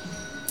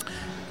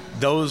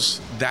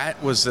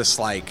that was this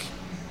like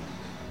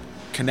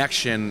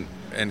connection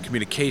and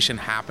communication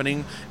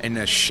happening, and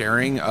a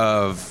sharing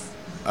of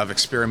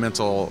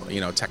experimental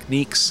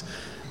techniques.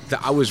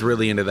 That I was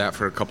really into that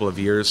for a couple of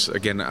years.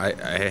 Again,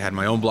 I had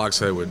my own blog,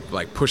 so it would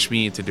like push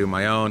me to do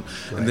my own.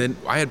 Right. And then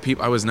I had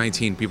people. I was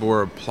 19. People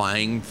were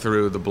applying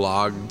through the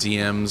blog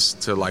DMs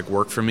to like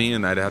work for me,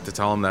 and I'd have to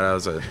tell them that I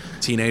was a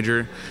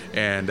teenager,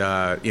 and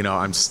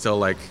I'm still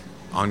like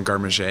en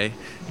garmager,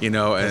 and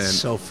That's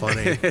so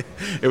funny.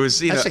 it was,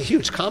 That's a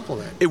huge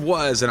compliment. It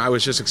was, and I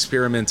was just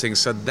experimenting.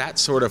 So that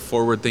sort of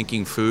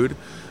forward-thinking food,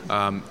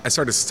 I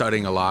started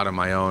studying a lot on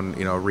my own,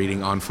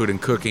 reading on food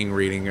and cooking,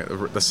 reading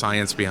the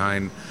science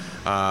behind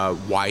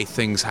why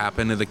things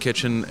happen in the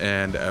kitchen,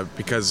 and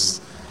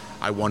because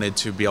I wanted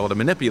to be able to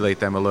manipulate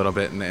them a little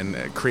bit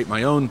and create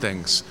my own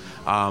things.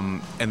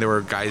 And there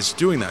were guys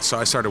doing that. So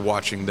I started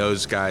watching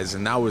those guys,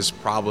 and that was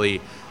probably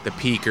the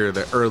peak or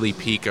the early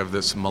peak of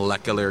this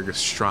molecular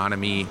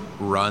gastronomy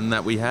run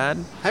that we had.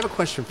 I have a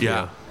question for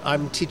Yeah. you.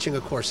 I'm teaching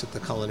a course at the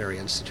Culinary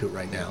Institute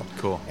right now.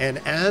 Cool. And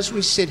as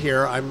we sit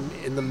here, I'm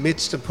in the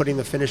midst of putting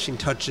the finishing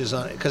touches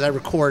on it, because I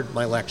record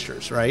my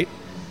lectures, right?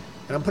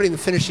 And I'm putting the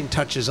finishing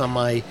touches on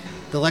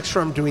the lecture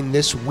I'm doing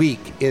this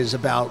week is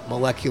about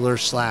molecular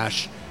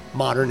 /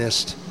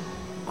 modernist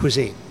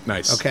cuisine.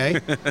 Nice. Okay?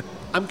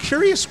 I'm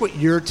curious what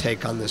your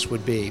take on this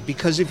would be,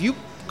 because if you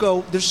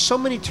go, there's so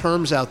many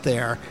terms out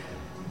there.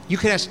 You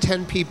can ask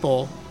 10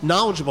 people,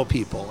 knowledgeable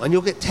people, and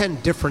you'll get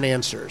 10 different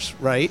answers,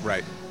 right?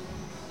 Right.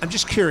 I'm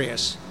just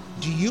curious,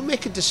 do you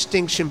make a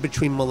distinction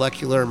between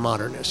molecular and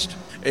modernist?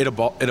 It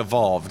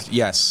evolved,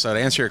 yes. So to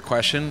answer your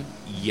question,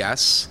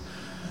 yes.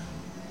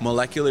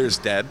 Molecular is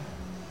dead,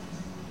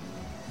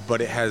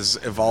 but it has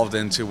evolved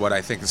into what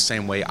I think the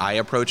same way I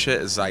approach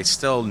it is I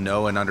still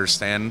know and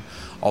understand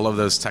all of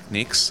those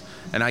techniques,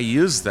 and I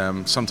use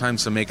them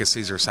sometimes to make a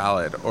Caesar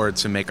salad or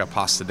to make a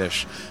pasta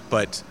dish,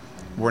 but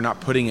we're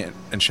not putting it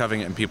and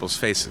shoving it in people's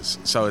faces.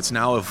 So it's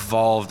now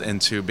evolved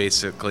into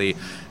basically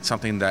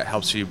something that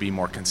helps you be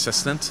more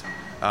consistent,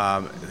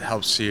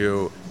 helps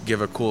you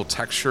give a cool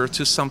texture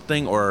to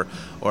something or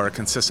a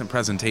consistent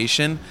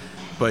presentation,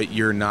 but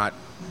you're not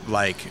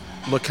like,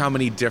 look how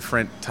many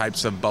different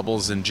types of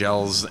bubbles and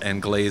gels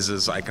and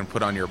glazes I can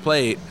put on your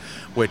plate,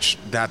 which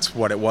that's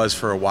what it was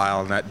for a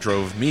while, and that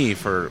drove me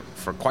for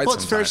quite some time. Well,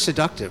 it's very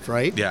seductive,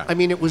 right? Yeah. I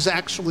mean, it was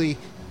actually...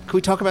 Can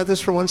we talk about this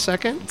for 1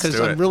 second? Because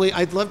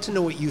I'd love to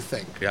know what you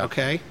think, Yeah.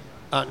 okay?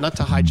 Not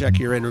to hijack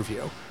your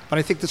interview, but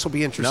I think this will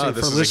be interesting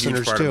this for is listeners a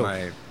huge part too.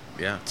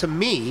 of my, To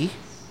me,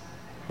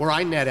 where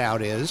I net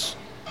out is,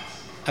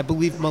 I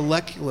believe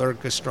molecular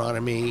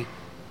gastronomy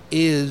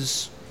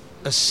is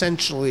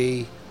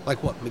essentially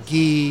like what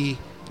McGee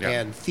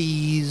and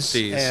Thies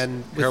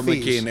and with Harold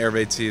Thies. McGee and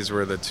Hervé Thies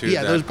were the two.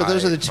 Yeah,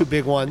 those are the two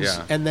big ones.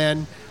 Yeah. And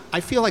then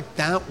I feel like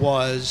that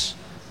was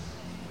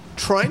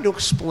trying to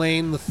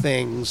explain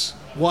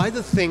why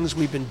the things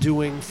we've been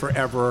doing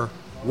forever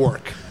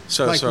work.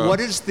 So what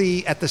is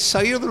at the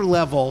cellular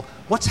level,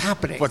 what's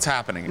happening? What's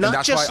happening? Not and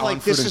that's just why like On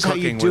Food this and is how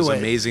you Cooking do was it.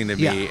 amazing to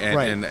Yeah, me,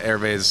 right. and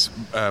Hervé's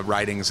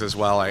writings as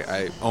well.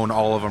 I own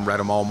all of them, read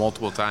them all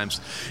multiple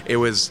times.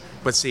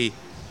 But see,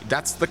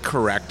 that's the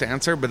correct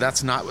answer, but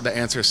that's not the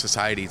answer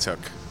society took.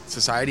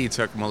 Society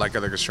took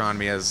molecular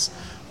gastronomy as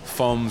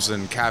foams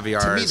and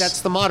caviars. To me,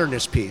 that's the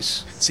modernist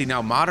piece. See,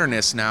 now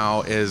modernist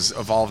is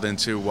evolved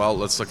into, well,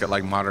 let's look at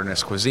like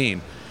modernist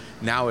cuisine.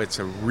 Now it's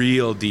a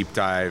real deep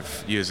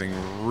dive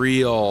using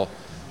real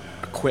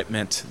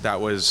equipment that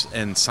was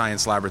in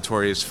science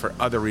laboratories for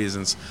other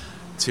reasons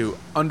to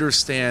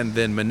understand,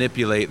 then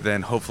manipulate,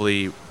 then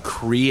hopefully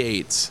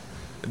create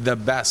the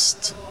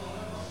best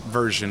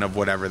version of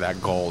whatever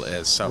that goal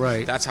is. So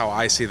Right. that's how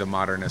I see the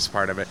modernist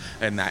part of it,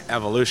 and that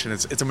evolution.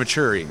 It's a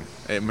maturing.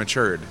 It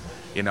matured,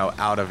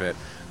 out of it.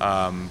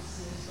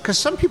 Because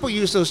some people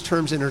use those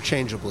terms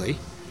interchangeably,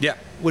 Yeah,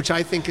 which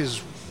I think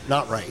is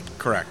not right.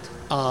 correct.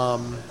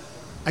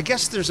 I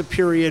guess there's a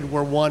period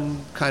where one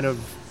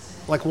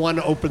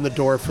opened the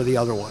door for the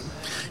other one.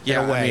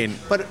 Yeah, in a way. I mean-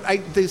 But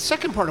the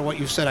second part of what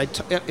you said,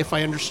 if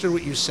I understood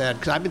what you said,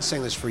 because I've been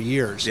saying this for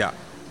years. Yeah.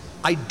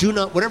 I do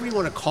not, whatever you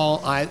want to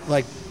call,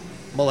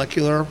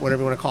 molecular,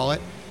 whatever you want to call it,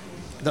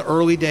 the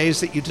early days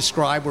that you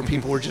described where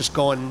people were just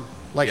going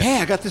like, Yeah.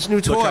 hey, I got this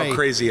new toy. Look how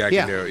crazy I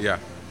can do it. Yeah.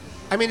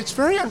 I mean, it's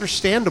very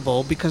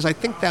understandable because I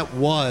think that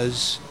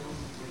was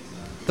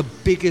the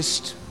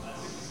biggest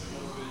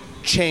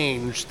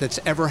change that's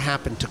ever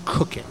happened to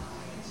cooking,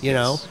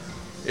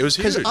 It was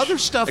huge. 'Cause other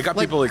stuff, it got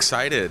like- people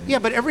excited. Yeah,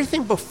 but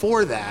everything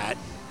before that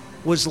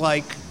was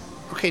like,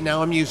 okay,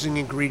 now I'm using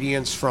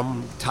ingredients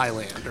from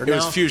Thailand. Or It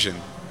was fusion.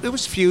 It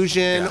was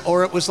fusion, Yeah.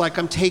 or it was like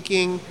I'm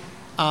taking,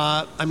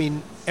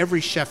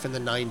 every chef in the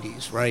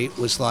 90s, right,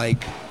 was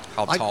like...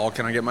 How tall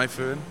can I get my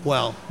food?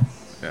 Well,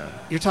 Yeah.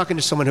 you're talking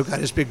to someone who got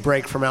his big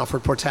break from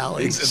Alfred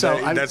Portali.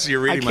 You're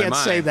reading my I can't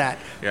mind. say that.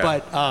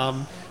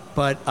 Yeah.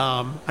 But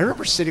I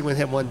remember sitting with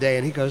him one day,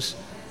 and he goes,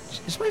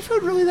 is my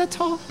food really that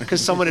tall?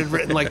 Because someone had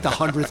written like the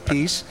 100th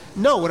piece.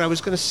 No, what I was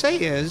going to say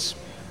is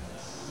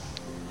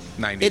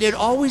 90s. it had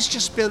always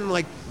just been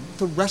like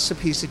the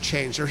recipes had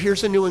changed, or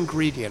here's a new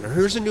ingredient, or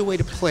here's a new way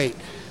to plate.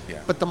 Yeah.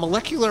 But the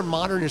molecular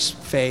modernist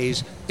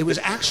phase, it was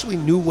actually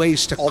new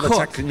ways to All cook. the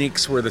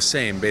techniques were the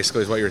same,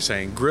 basically, is what you're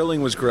saying.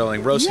 Grilling was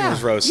grilling, roasting Yeah,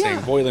 was roasting,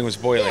 yeah. boiling was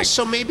boiling. Yeah,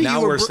 so maybe now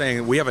you were we're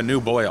saying we have a new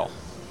boil,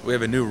 we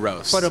have a new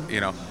roast. But a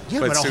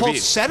sous whole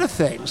vide. set of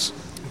things.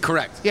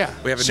 Correct. Yeah,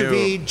 we have a sous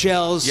new vide,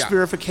 gels, Yeah.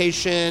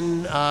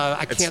 spherification.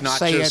 I It's can't not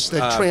say just it.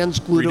 The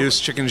transgluten.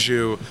 reduced chicken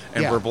jus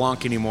and Yeah. beurre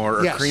blanc anymore,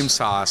 or Yes. cream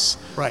sauce.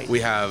 Right. We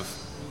have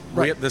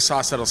Right. We have the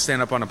sauce that'll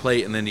stand up on a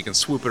plate and then you can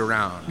swoop it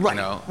around. Right,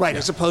 You know? right.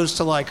 As opposed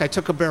to like I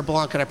took a Beurre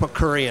Blanc and I put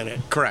curry in it.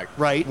 Correct.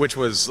 Right. Which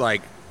was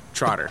like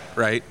Trotter,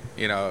 right?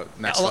 You know,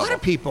 next A lot level.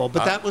 of people,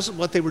 but that was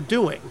what they were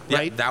doing, Yeah,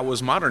 right? that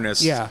was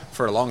modernist Yeah.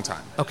 for a long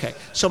time. Okay.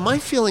 So my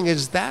feeling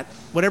is that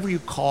whatever you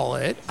call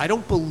it, I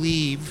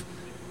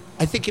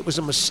think it was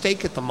a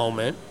mistake at the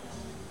moment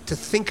to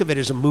think of it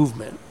as a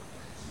movement.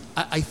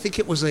 I think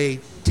it was a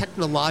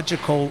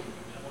technological,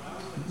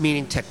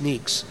 meaning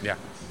techniques, Yeah.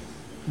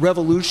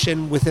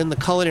 revolution within the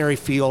culinary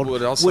field, Well,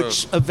 it also-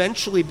 which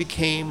eventually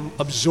became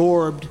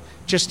absorbed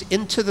just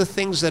into the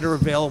things that are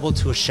available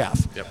to a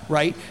chef, Yep.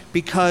 right?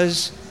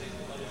 Because,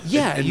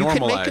 yeah, It you can make it.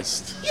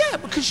 normalized. Yeah,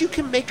 because you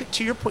can make it,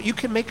 to your point, you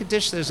can make a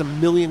dish that has a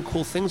million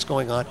cool things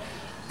going on.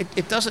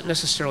 It doesn't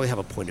necessarily have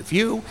a point of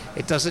view.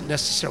 It doesn't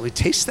necessarily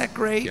taste that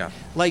great. Yeah.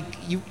 Like,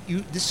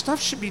 this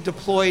stuff should be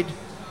deployed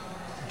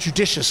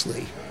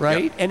judiciously,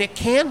 right? Yep. And it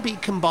can be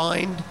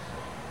combined.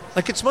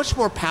 Like, it's much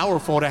more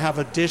powerful to have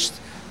a dish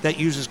that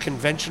uses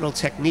conventional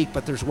technique,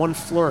 but there's one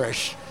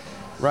flourish,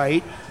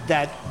 right,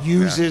 that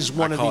uses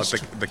one I of call these.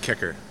 it the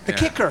kicker. The Yeah.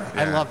 kicker.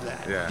 I Yeah. love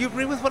that. Yeah. Do you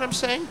agree with what I'm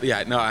saying?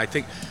 Yeah, no, I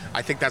think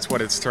that's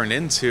what it's turned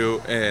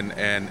into in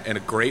a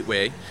great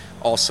way.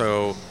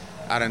 Also,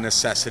 out of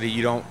necessity,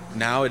 you don't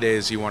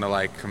nowadays you want to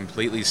like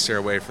completely steer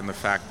away from the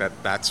fact that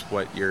that's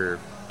what you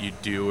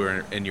do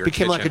in your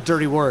Became like a kitchen.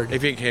 dirty word.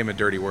 It became a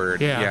dirty word.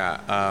 Yeah.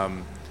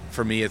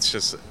 For me, it's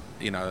just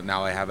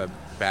now I have a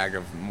bag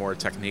of more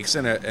techniques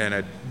and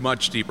a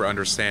much deeper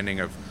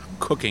understanding of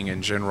cooking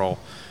in general.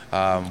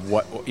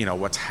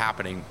 What's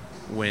happening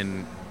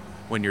when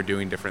you're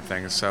doing different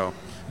things. So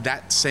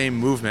that same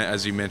movement,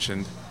 as you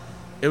mentioned,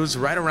 it was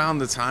right around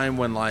the time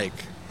when like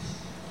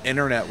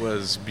internet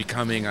was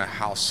becoming a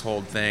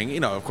household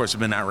thing. Of course, it's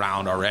been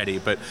around already,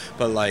 but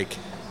like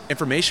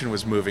information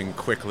was moving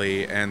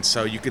quickly, and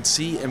so you could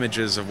see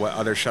images of what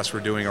other chefs were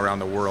doing around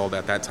the world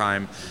at that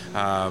time.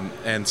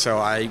 And so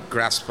I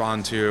grasped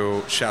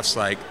onto chefs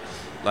like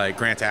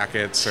Grant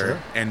Achatz or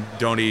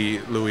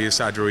Andoni Luis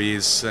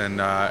Adruiz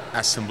and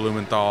Eston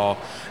Blumenthal,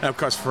 and of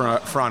course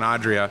Fran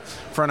Adria.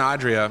 Fran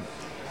Adria,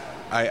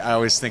 I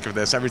always think of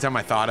this every time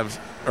I thought of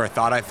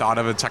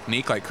a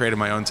technique, like created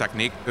my own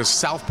technique. There's a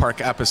South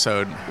Park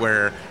episode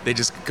where they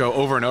just go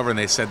over and over and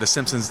they said, The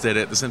Simpsons did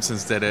it, The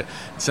Simpsons did it,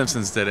 The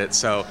Simpsons did it.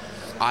 So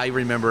I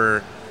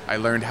remember I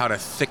learned how to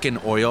thicken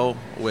oil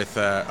with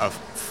a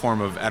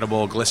form of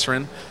edible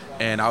glycerin.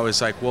 And I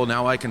was like, well,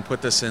 now I can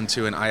put this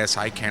into an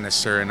ISI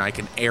canister and I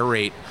can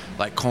aerate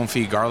like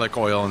confit garlic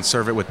oil and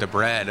serve it with the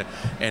bread.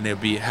 And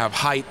it'd have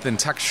height and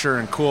texture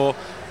and cool.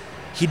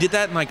 He did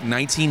that in like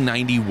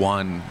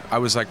 1991. I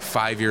was like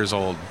 5 years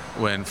old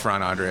when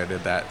Fran Adria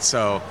did that.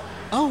 So,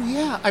 Oh,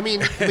 yeah. I mean,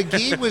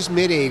 McGee was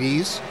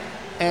mid-'80s.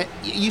 And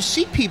you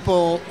see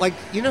people, like,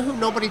 you know who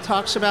nobody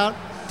talks about?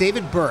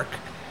 David Burke,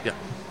 yeah.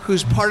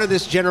 who's part of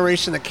this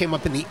generation that came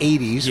up in the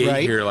 80s, Yeah,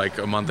 right? here like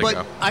a month But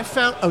ago. I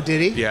found, oh, did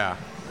he? Yeah.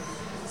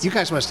 You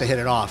guys must have hit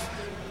it off.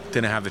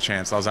 Didn't have the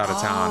chance. I was out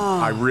of town.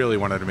 I really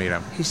wanted to meet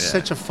him. He's Yeah.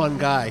 such a fun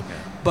guy.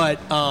 But,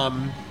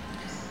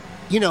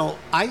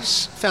 I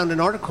found an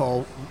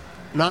article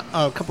not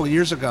a couple of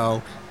years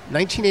ago,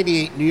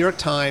 1988 New York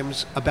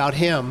Times, about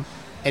him,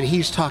 and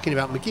he's talking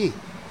about McGee.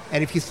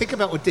 And if you think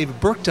about what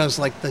David Burke does,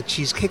 like the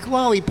cheesecake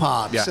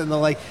lollipops Yeah.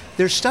 and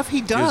there's stuff he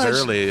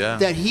does early, yeah.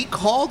 that he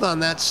called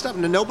on that stuff.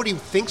 And nobody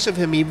thinks of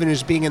him even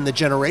as being in the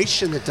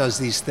generation that does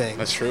these things.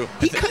 That's true.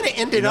 He kind of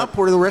ended up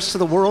where the rest of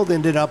the world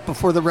ended up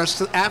before the rest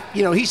of,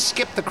 he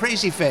skipped the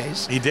crazy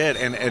phase. He did.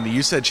 And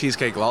you said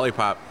cheesecake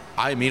lollipop.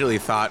 I immediately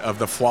thought of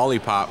the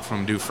Fwally Pop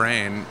from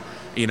Dufresne.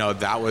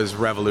 That was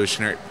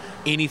revolutionary.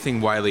 Anything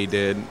Wiley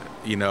did,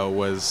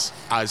 was,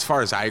 as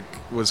far as I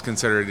was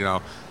considered,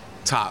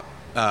 top.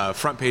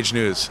 Front page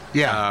news.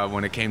 Yeah.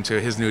 When it came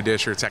to his new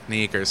dish or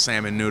technique or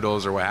salmon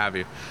noodles or what have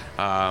you.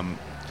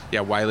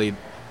 Wiley,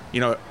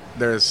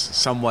 there's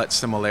somewhat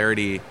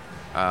similarity,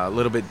 a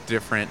little bit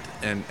different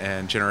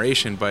in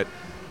generation, but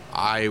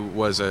I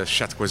was a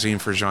chef de cuisine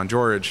for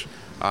Jean-Georges,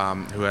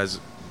 who has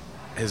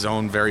his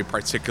own very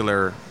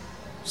particular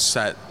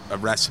set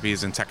of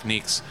recipes and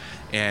techniques,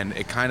 and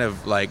it kind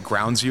of like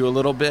grounds you a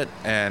little bit,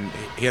 and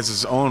he has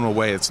his own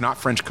way. It's not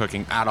French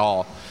cooking at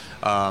all.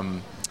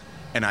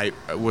 And I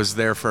was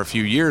there for a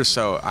few years,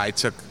 so I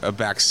took a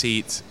back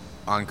seat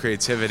on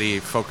creativity,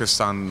 focused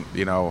on,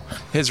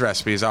 his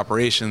recipes,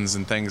 operations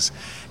and things,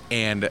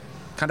 and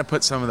kind of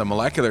put some of the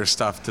molecular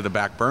stuff to the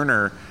back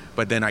burner,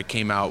 but then I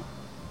came out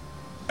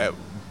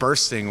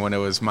bursting when it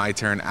was my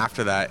turn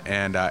after that,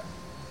 and I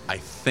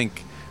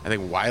think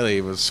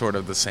Wiley was sort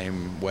of the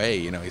same way.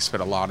 He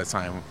spent a lot of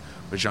time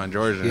with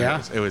Jean-Georges, and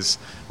Yeah. it was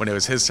when it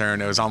was his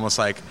turn, it was almost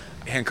like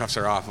handcuffs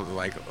are off,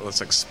 like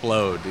let's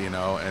explode,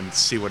 and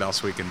see what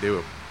else we can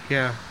do.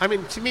 Yeah. I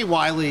mean, to me,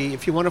 Wiley,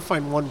 if you want to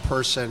find one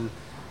person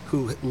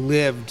who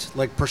lived,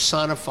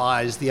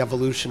 personifies the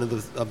evolution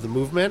of the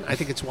movement, I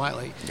think it's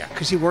Wiley. Yeah.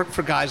 Because he worked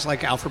for guys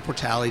like Alfred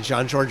Portali,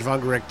 Jean-Georges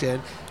von Gerichten.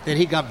 Then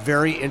he got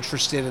very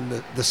interested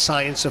in the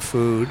science of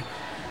food.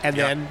 And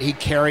Yeah. then he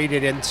carried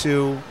it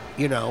into,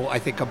 I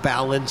think a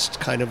balanced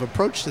kind of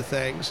approach to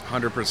things.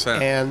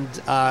 100%. And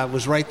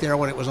was right there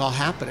when it was all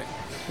happening.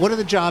 What are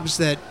the jobs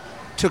that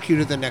took you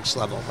to the next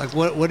level? Like,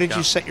 what did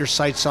you set your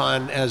sights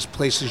on as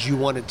places you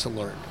wanted to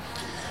learn?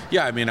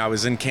 Yeah, I mean, I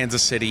was in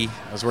Kansas City.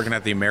 I was working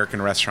at the American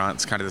Restaurant.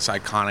 It's kind of this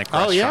iconic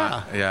restaurant. Oh,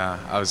 yeah. Yeah,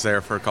 I was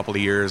there for a couple of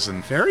years.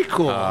 And very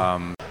cool.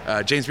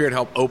 James Beard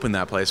helped open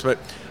that place, but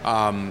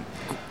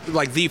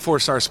like the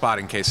 4-star spot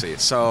in KC.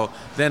 So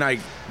then I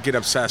get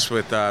obsessed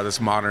with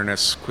this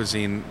modernist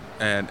cuisine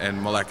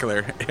and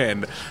molecular,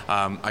 and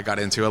I got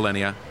into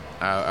Alinea.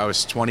 I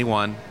was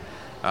 21.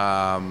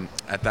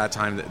 At that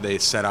time, they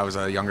said I was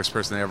the youngest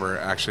person they ever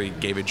actually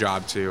gave a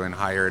job to and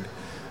hired.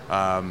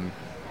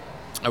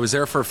 I was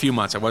there for a few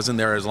months. I wasn't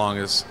there as long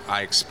as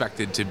I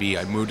expected to be.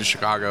 I moved to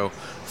Chicago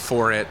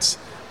for it,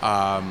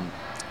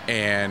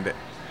 and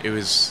it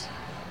was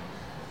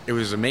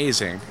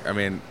amazing. I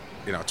mean,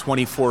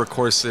 24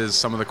 courses.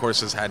 Some of the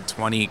courses had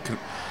 20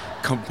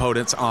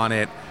 components on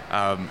it.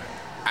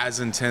 As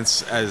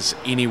intense as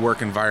any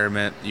work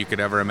environment you could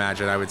ever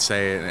imagine, I would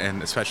say,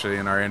 and especially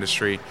in our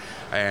industry.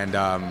 And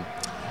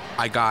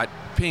I got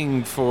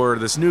pinged for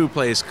this new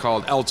place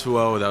called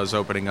L2O that was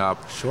opening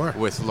up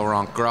with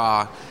Laurent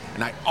Gras.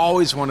 And I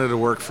always wanted to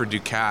work for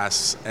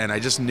Ducasse, and I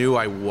just knew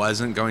I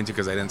wasn't going to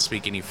because I didn't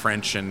speak any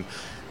French, and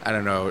I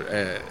don't know,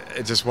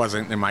 it just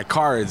wasn't in my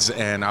cards.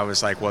 And I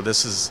was like, well,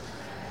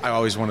 I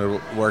always wanted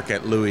to work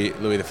at Louis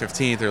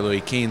XV or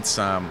Louis XV,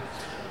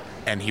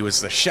 and he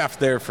was the chef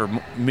there for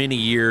many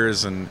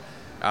years. And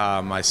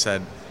I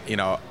said,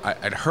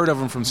 I'd heard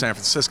of him from San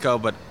Francisco,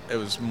 but it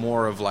was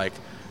more of like,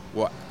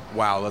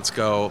 wow, let's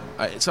go.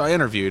 So I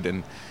interviewed,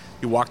 and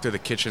you walk through the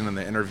kitchen in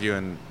the interview,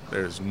 and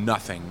there's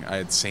nothing I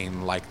had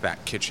seen like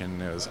that kitchen.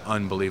 It was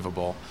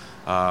unbelievable.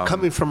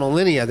 Coming from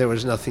Alinea, there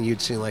was nothing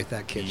you'd seen like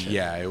that kitchen.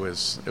 Yeah, it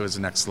was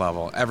next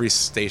level. Every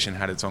station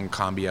had its own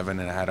combi oven,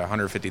 and it had a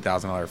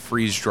 $150,000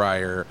 freeze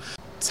dryer,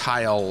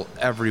 tile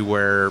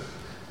everywhere,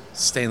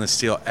 stainless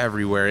steel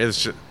everywhere. It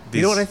was just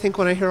you know what I think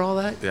when I hear all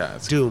that? Yeah,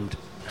 it's doomed.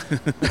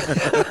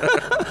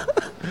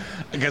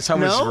 I guess I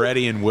was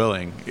ready and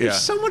willing. There's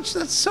so much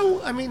that's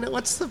so. I mean,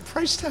 what's the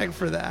price tag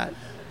for that?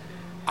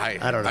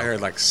 I don't know. I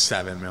heard like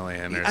 $7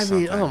 million or something. I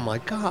mean, oh my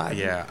God.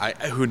 Yeah.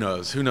 Who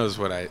knows? Who knows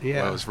what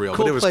was real?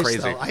 Cool but it was place, crazy.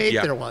 Though. I ate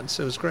there once.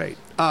 It was great.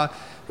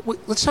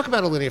 Let's talk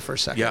about Alinea for a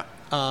second.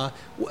 Yeah.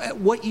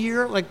 What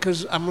year? Like,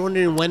 because I'm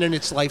wondering when in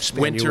its lifespan.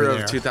 Winter you were of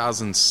there.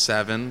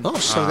 2007. Oh,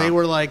 so they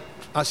were like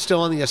still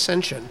on the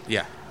ascension.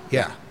 Yeah.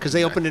 Yeah, because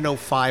they opened in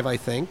 2005, I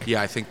think.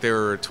 Yeah, I think they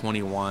were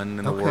 21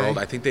 in the world.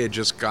 I think they had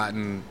just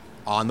gotten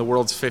on the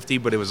world's 50,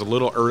 but it was a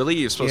little early.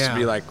 You're supposed to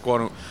be like,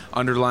 quote,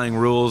 underlying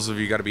rules of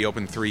you got to be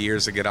open 3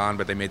 years to get on,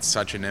 but they made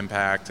such an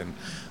impact. And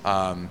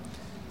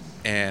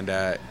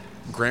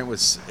Grant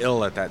was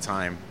ill at that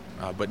time,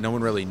 but no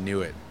one really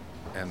knew it.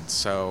 And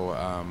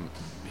so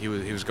he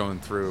was going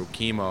through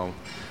chemo,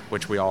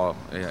 which we all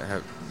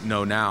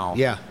know now.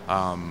 Yeah.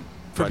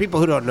 For people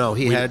who don't know,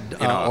 he had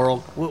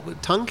oral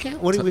tongue cancer.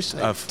 What do we say?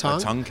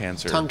 Tongue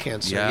cancer. Tongue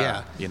cancer.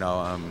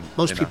 Yeah.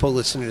 Most people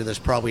listening to this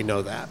probably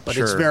know that, but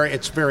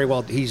it's very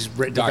well. He's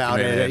written about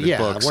it.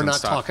 Yeah, we're not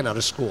talking out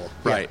of school.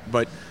 Right,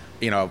 but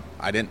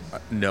I didn't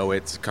know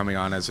it coming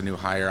on as a new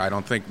hire. I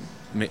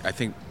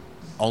think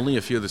only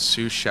a few of the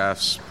sous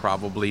chefs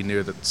probably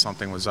knew that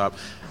something was up.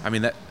 I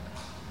mean, that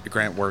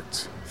Grant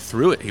worked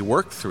through it. He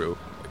worked through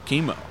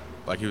chemo,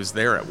 like he was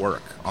there at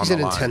work on He's the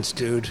an line. Intense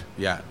dude.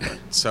 Yeah,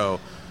 so.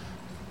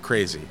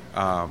 Crazy.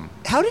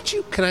 How did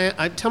you? Can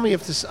I tell me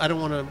if this? I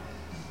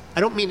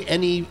don't mean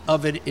any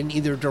of it in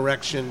either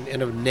direction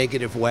in a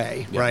negative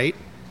way, right?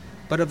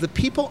 But of the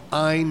people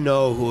I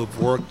know who have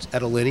worked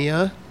at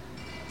Alinea,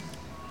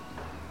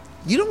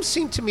 you don't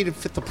seem to me to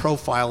fit the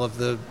profile of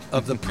the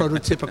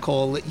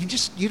prototypical.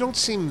 You don't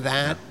seem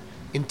that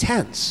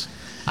intense.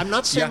 I'm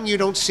not saying you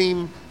don't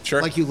seem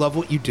like you love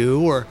what you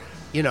do, or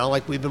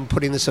like we've been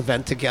putting this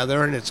event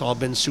together and it's all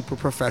been super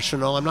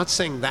professional. I'm not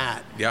saying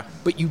that. Yeah.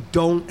 But you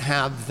don't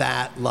have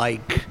that,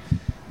 like,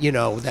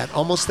 that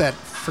almost that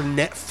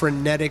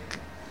frenetic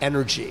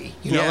energy.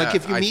 Like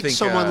if you meet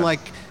someone like,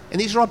 and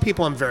these are all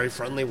people I'm very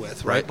friendly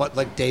with, right? But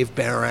like Dave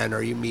Barron,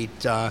 or you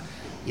meet, Alex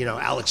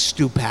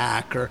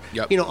Stupak, or,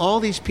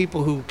 all these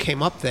people who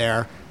came up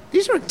there.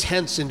 These are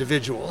intense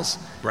individuals.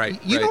 Right.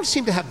 You don't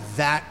seem to have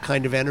that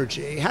kind of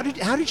energy.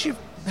 How'd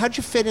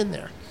you fit in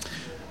there?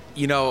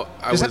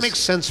 Does that make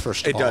sense,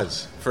 first of all? It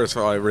does. First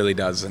of all, it really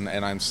does. And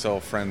I'm still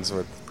friends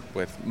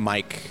with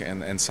Mike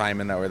and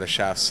Simon, that were the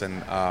chefs.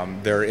 And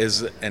there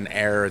is an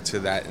air to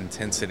that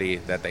intensity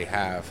that they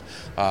have.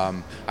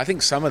 I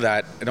think some of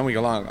that, don't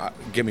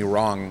get me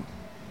wrong,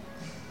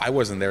 I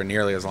wasn't there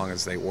nearly as long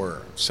as they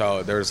were.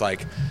 So there's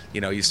like,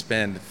 you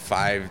spend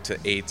 5 to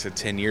 8 to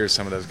 10 years,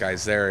 some of those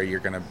guys there, you're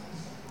going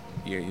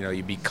to,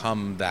 you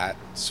become that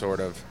sort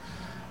of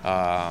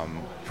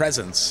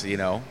presence,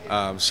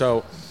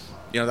 So...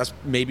 that's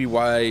maybe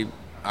why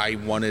I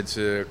wanted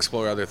to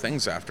explore other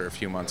things after a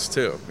few months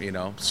too,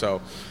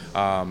 So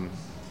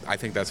I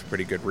think that's a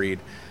pretty good read.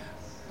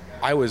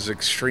 I was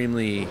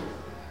extremely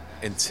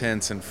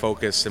intense and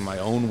focused in my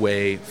own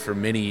way for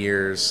many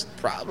years,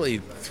 probably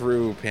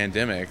through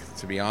pandemic,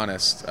 to be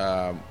honest,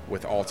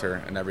 with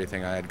Alter and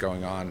everything I had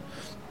going on.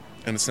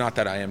 And it's not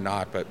that I am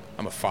not, but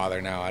I'm a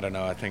father now. I don't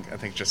know. I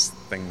think just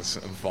things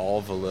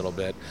evolve a little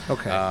bit.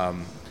 Okay.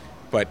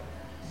 But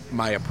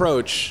my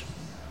approach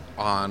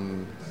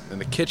in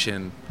the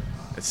kitchen,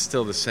 it's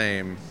still the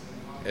same.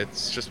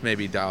 It's just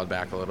maybe dialed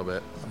back a little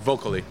bit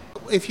vocally.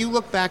 If you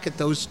look back at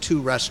those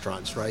two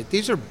restaurants, right?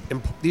 These were,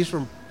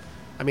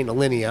 I mean,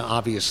 Alinea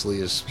obviously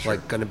is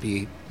like going to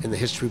be in the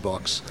history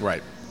books.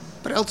 Right.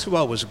 But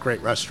L2L was a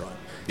great restaurant.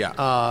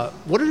 Yeah.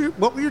 What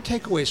were your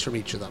takeaways from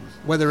each of them?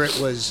 Whether it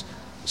was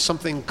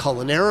something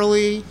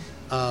culinarily,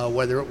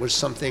 whether it was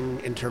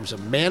something in terms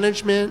of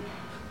management,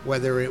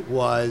 whether it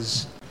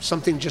was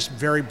something just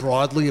very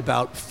broadly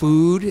about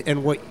food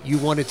and what you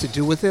wanted to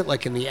do with it,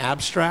 like in the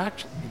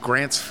abstract?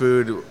 Grant's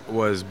food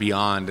was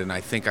beyond, and I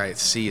think I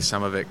see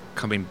some of it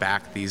coming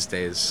back these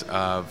days.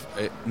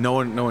 No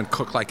one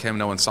cooked like him,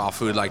 no one saw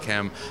food like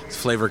him. His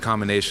flavor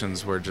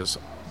combinations were just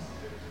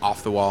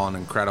off the wall and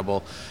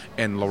incredible.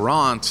 And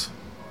Laurent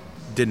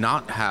did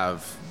not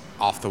have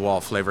off-the-wall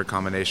flavor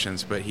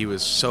combinations, but he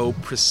was so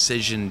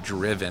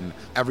precision-driven.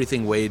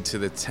 Everything weighed to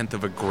the 10th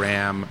of a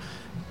gram.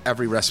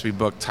 Every recipe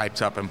book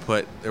typed up and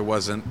put. There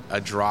wasn't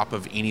a drop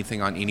of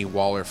anything on any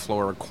wall or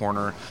floor or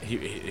corner.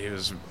 He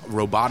was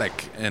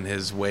robotic in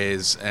his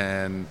ways,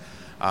 and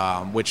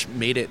which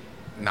made it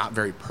not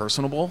very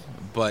personable,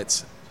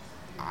 but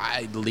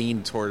I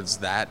leaned towards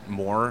that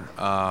more,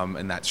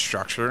 and that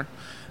structure.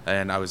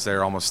 And I was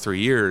there almost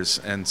 3 years,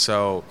 and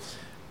so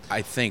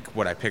I think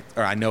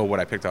I know what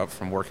I picked up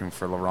from working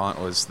for Laurent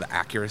was the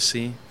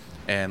accuracy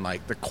and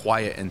like the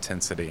quiet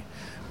intensity,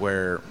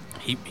 where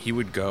he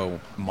would go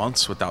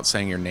months without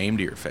saying your name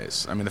to your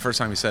face. I mean, the first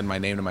time he said my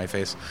name to my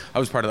face, I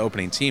was part of the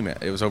opening team.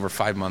 It was over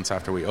 5 months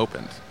after we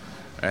opened,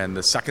 and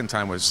the second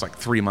time was like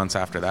 3 months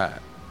after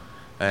that.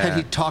 Had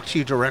he talked to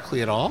you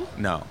directly at all?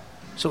 No.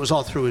 So it was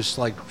all through his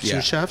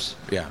sous chefs?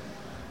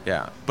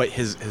 Yeah. But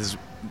his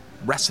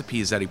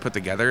recipes that he put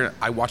together,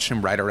 I watched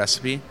him write a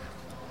recipe,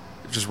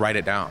 just write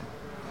it down.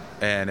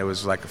 And it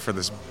was like for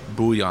this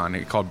bouillon,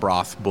 he called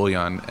broth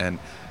bouillon, and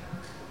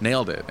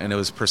nailed it. And it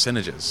was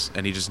percentages,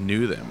 and he just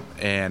knew them.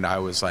 And I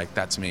was like,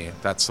 that's me.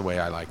 That's the way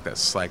I like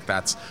this. Like,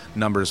 that's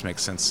numbers make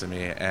sense to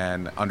me.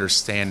 And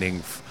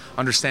understanding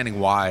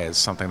why is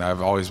something that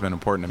I've always been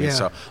important to me. Yeah.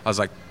 So I was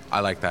like, I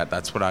like that.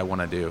 That's what I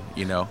want to do,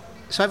 you know?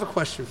 So I have a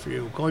question for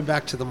you, going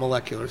back to the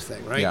molecular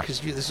thing, right? Yeah. Because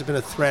this has been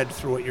a thread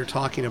through what you're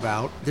talking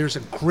about. There's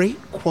a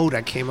great quote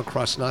I came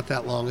across not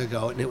that long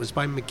ago, and it was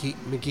by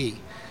McGee.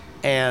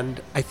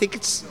 And I think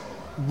it's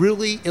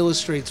really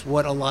illustrates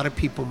what a lot of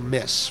people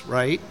miss,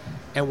 right?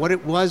 And what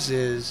it was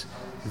is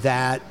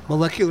that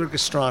molecular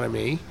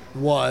gastronomy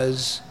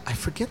was, I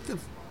forget the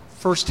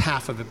first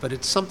half of it, but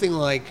it's something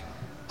like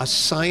a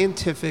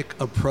scientific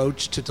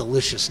approach to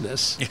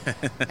deliciousness.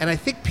 And I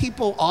think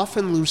people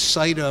often lose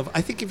sight of, I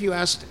think if you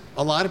asked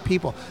a lot of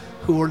people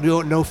who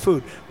know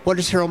food, what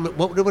did Harold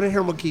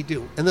McGee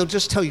do? And they'll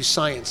just tell you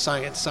science.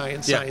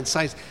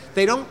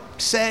 They don't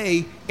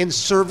say in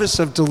service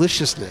of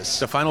deliciousness.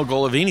 The final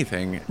goal of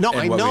anything. No,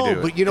 and I what we know,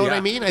 do. but you know what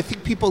I mean? I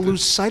think people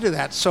lose sight of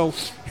that. So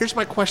here's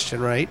my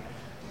question, right?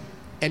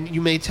 And you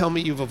may tell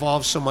me you've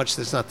evolved so much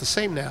that's not the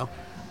same now.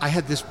 I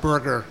had this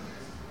burger.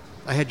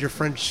 I had your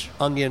French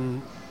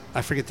onion,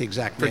 I forget the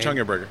exact name. French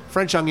onion burger.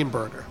 French onion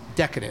burger.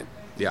 Decadent.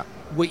 Yeah.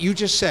 What you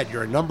just said,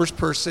 you're a numbers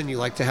person, you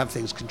like to have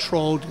things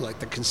controlled, you like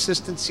the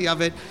consistency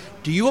of it.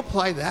 Do you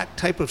apply that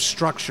type of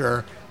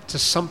structure to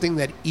something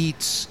that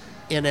eats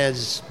in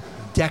as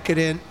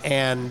decadent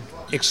and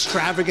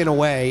extravagant a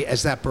way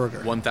as that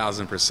burger?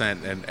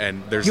 1,000%.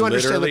 And there's You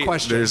understand literally, the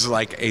question? there's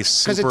like a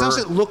super... Because it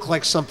doesn't look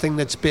like something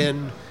that's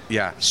been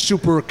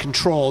super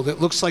controlled. It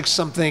looks like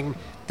something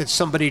that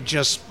somebody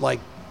just like,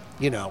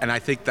 you know. And I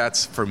think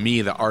that's, for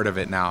me, the art of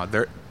it now.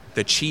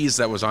 The cheese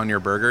that was on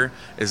your burger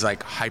is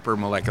like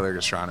hyper-molecular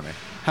gastronomy.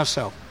 How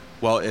so?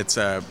 Well, it's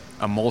a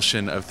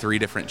emulsion of 3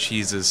 different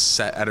cheeses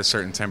set at a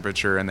certain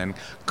temperature and then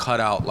cut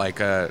out like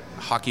a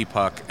hockey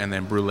puck and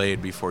then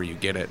bruleed before you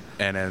get it.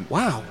 And then,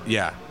 wow.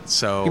 Yeah.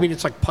 So... You mean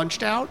it's like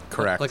punched out?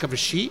 Correct. Like of a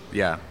sheet?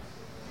 Yeah.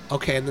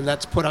 Okay, and then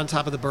that's put on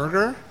top of the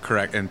burger?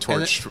 Correct, and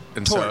torched.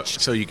 And torched.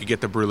 So you could get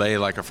the brulee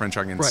like a French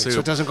onion soup. Right, so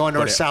it doesn't go into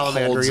but a it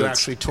salamander, holds you its-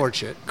 actually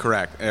torch it.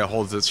 Correct. It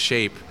holds its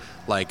shape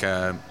like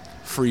a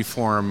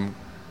free-form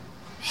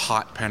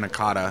hot panna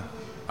cotta,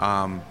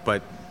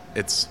 but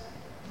it's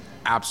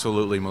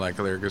absolutely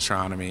molecular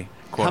gastronomy,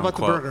 quote How about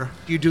unquote. the burger?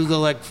 Do you do the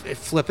like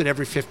flip it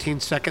every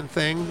 15-second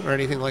thing or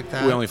anything like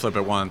that? We only flip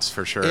it once,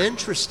 for sure.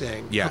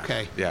 Interesting. Yeah.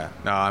 Okay. Yeah.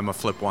 No, I'm a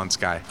flip once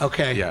guy.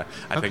 Okay. Yeah.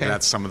 I think Okay.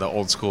 that's some of the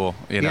old school,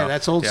 you know. Yeah,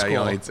 that's old Yeah, school.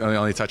 you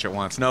only touch it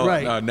once. No,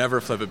 Right. no,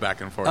 never flip it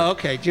back and forth. Oh,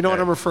 okay. Do you know what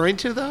Yeah. I'm referring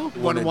to, though?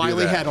 Wanna When do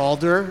Wiley that. had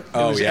Alder, it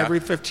Oh, was yeah. every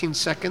 15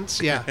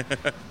 seconds. Yeah.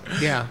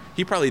 Yeah.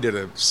 He probably did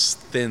a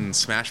thin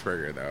smash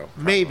burger, though.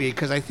 Maybe,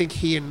 because I think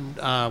he and,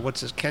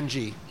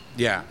 Kenji.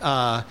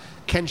 Yeah.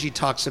 Kenji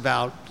talks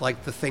about,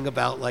 like, the thing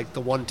about, like,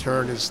 the one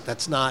turn is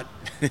that's not,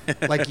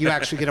 like, you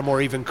actually get a more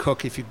even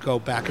cook if you go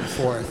back and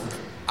forth.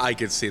 I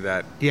could see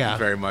that. Yeah.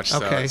 Very much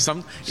so. Okay.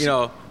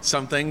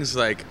 Some things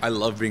like I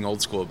love being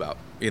old school about.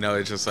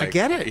 It's just like I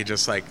get it. You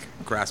just like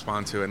grasp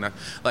onto it. And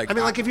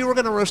if you were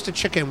going to roast a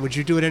chicken, would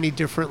you do it any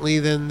differently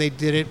than they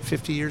did it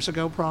 50 years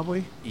ago,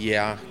 probably?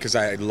 Yeah, because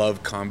I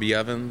love combi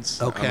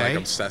ovens. Okay. I'm like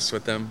obsessed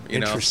with them.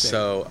 Interesting.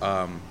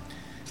 So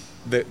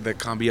the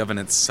combi oven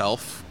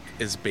itself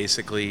is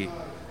basically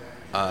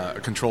a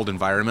controlled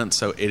environment.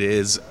 So it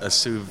is a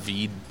sous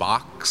vide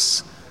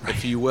box,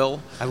 if you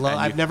will.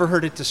 I've never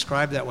heard it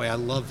described that way. I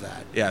love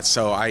that. Yeah.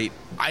 So I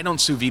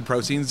don't sous vide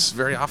proteins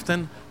very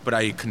often, but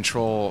I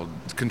controlled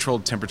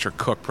temperature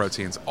cook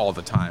proteins all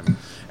the time.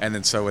 And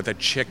then so with a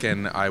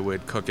chicken, I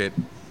would cook it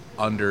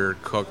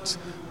undercooked,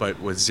 but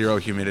with zero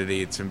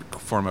humidity to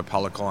form a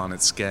pellicle on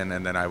its skin,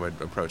 and then I would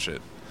approach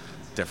it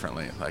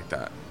differently like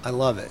that. I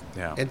love it.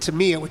 Yeah. And to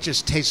me, it would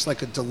just taste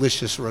like a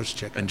delicious roast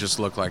chicken. And just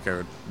look like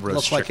a roast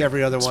Look chicken. like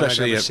every other one I've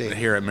Especially ever seen.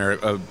 here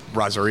at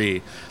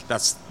Brasserie,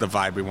 that's the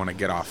vibe we want to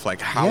get off. Like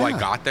how I Yeah.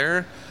 got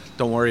there,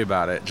 don't worry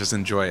about it. Just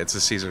enjoy it. It's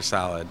a Caesar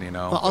salad,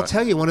 Well, I'll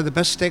tell you, one of the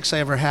best steaks I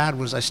ever had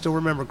was, I still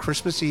remember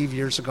Christmas Eve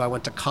years ago, I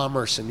went to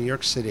Commerce in New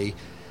York City.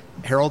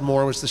 Harold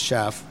Moore was the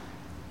chef,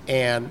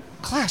 and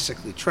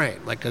classically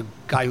trained, like a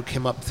guy who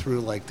came up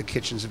through like the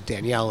kitchens of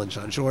Danielle and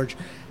Jean Georges,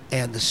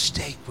 and the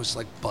steak was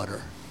like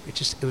butter.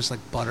 It was like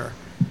butter.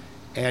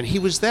 And he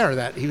was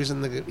there.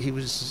 He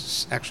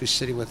was actually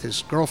sitting with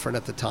his girlfriend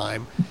at the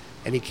time,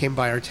 and he came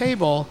by our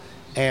table,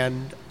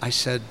 and I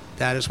said,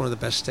 "That is one of the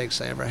best steaks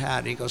I ever had."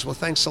 And he goes, "Well,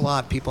 thanks a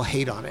lot. People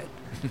hate on it."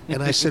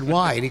 And I said,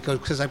 "Why?" And he goes,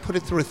 "Because I put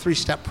it through a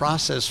 3-step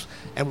process,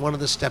 and one of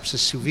the steps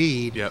is sous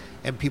vide, Yep.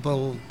 and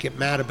people get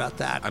mad about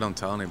that." I don't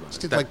tell anybody. It's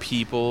That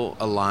people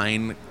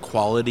align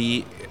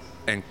quality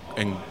and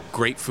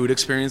great food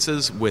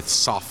experiences with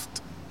soft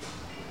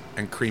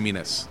and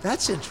creaminess.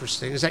 That's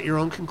interesting. Is that your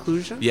own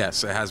conclusion?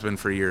 Yes, it has been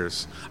for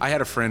years. I had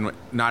a friend,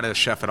 not a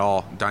chef at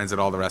all, dines at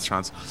all the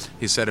restaurants.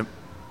 He said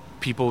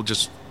people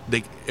just,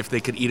 if they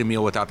could eat a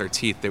meal without their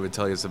teeth, they would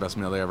tell you it's the best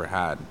meal they ever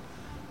had.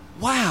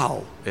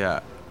 Wow.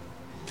 Yeah.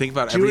 Think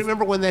about Do you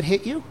remember when that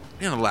hit you?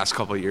 the last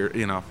couple of years,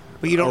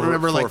 But you don't over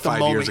remember 4 or like the 5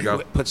 moment years ago.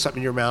 you put something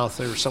in your mouth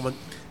or someone.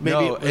 Maybe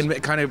No, it was, and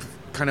it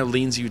kind of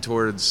leans you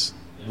towards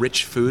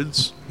rich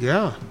foods.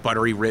 yeah.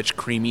 Buttery, rich,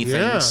 creamy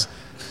Yeah. things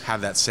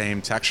have that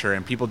same texture,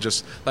 and people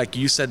just, like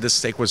you said, this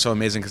steak was so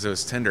amazing because it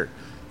was tender.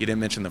 You didn't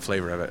mention the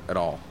flavor of it at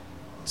all.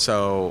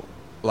 So,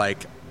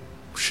 like,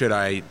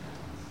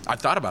 I've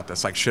thought about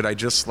this. Like, should I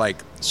just like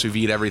sous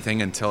vide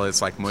everything until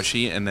it's like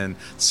mushy and then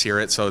sear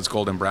it so it's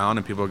golden brown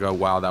and people go,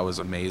 "Wow, that was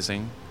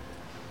amazing"?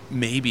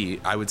 Maybe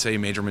I would say a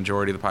major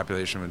majority of the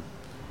population would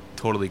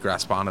totally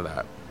grasp onto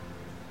that.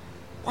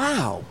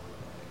 Wow.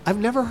 I've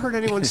never heard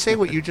anyone say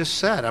what you just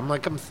said. I'm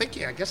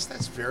thinking, I guess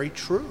that's very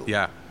true.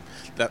 Yeah,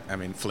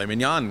 filet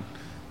mignon.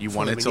 You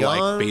want it to mignon.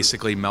 like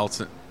basically melt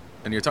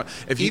in your tongue.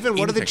 If you Even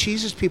what are the anything-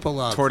 cheeses people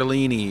love?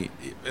 Tortellini.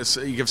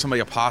 You give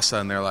somebody a pasta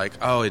and they're like,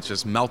 "Oh, it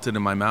just melted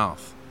in my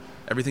mouth."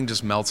 Everything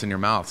just melts in your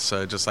mouth,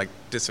 so it just like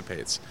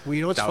dissipates. Well,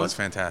 you know what's that fun? was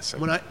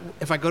fantastic.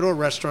 If I go to a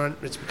restaurant,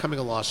 it's becoming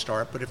a lost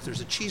art, but if there's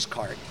a cheese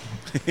cart,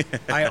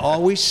 I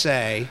always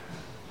say,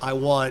 I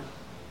want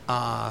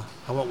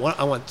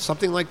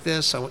something like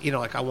this. I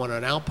want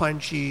an Alpine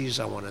cheese.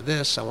 I want a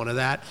this. I want a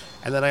that.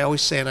 And then I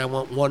always say, and I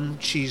want one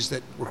cheese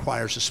that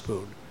requires a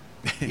spoon.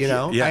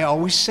 Yeah. I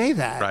always say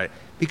that. Right.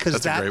 Because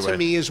That's a that great to way.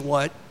 me is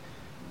what,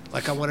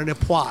 like I want an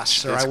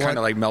epoisse. Or It's I want, kind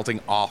of like melting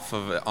off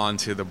of it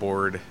onto the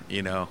board,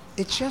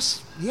 it's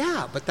just,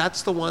 yeah, but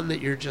that's the one that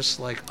you're just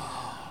like,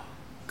 oh.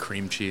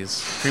 Cream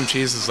cheese. Cream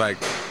cheese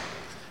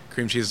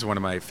is one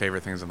of my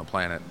favorite things on the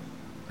planet.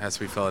 It has to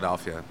be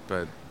Philadelphia,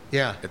 but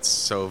Yeah. it's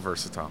so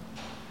versatile.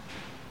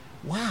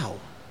 Wow.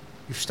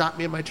 You've stopped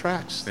me in my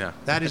tracks. Yeah.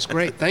 That is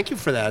great. Thank you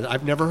for that.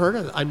 I've never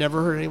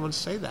heard anyone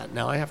say that.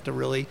 Now I have to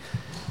really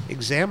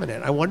examine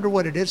it. I wonder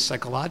what it is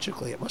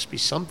psychologically. It must be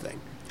something.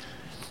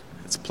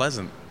 It's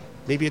pleasant.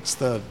 Maybe it's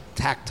the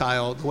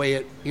tactile, the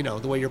way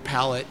your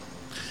palate.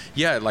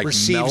 Yeah, it like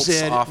Receives melts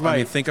it, off. I mean,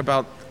 right. think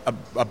about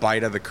a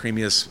bite of the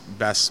creamiest,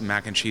 best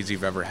mac and cheese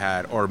you've ever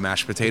had, or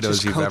mashed potatoes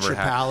just you've coats ever your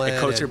had. palate It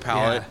coats your and-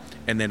 palate, yeah.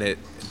 and then it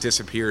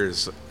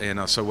disappears.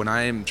 So when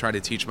I am trying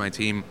to teach my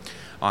team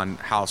on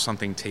how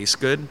something tastes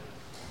good,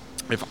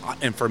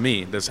 and for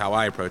me, this is how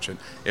I approach it.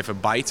 If a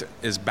bite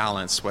is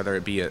balanced, whether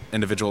it be an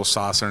individual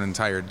sauce or an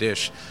entire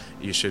dish,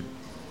 you should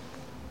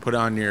put it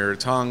on your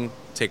tongue,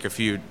 take a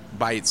few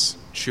bites,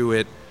 chew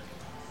it,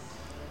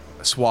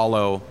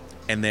 swallow,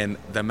 and then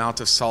the amount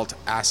of salt,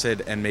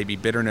 acid, and maybe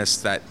bitterness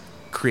that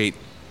create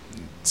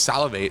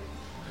salivate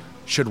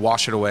should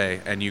wash it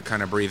away, and you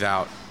kind of breathe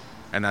out,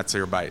 and that's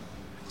your bite.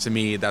 To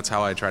me, that's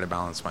how I try to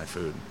balance my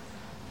food.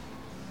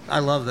 I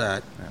love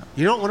that. Yeah.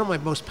 You know what one of my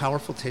most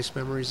powerful taste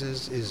memories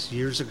is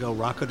years ago,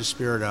 Rocco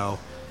DiSpirito,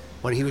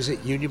 when he was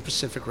at Union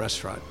Pacific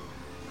Restaurant.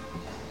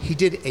 He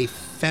did a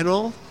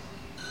fennel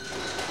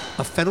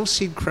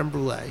seed creme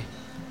brulee.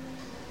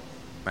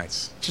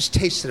 Nice. Just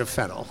tasted of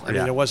fennel. I mean,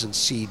 Yeah. there wasn't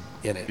seed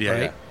in it,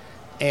 Yeah,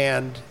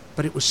 right?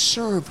 But it was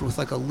served with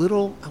like a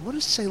little, I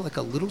want to say like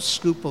a little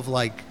scoop of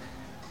like,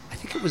 I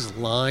think it was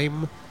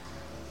lime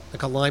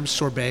like a lime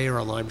sorbet or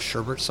a lime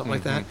sherbet, something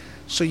like that.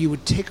 So you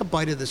would take a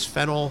bite of this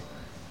fennel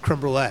creme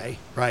brulee,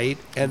 right?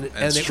 And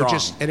it strong. would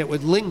just, and it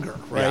would linger,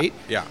 right?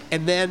 yeah.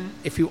 And then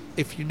if you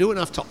knew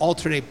enough to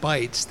alternate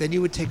bites, then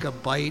you would take a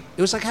bite.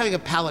 It was like having a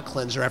palate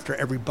cleanser after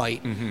every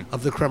bite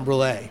of the creme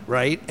brulee,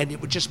 right? And it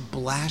would just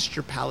blast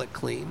your palate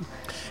clean.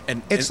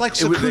 And it's like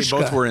they sakrushka.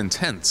 both were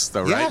intense,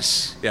 though, right?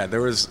 Yes. Yeah,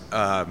 there was.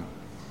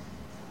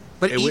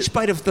 But each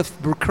bite of the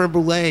creme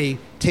brulee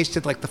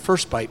tasted like the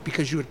first bite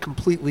because you had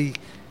completely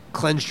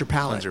cleansed your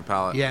palate. Cleanse your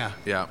palate. Yeah.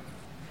 Yeah.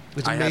 It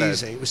was I had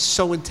amazing. It was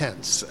so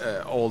intense.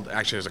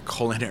 Actually, as a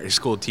culinary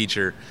school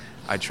teacher,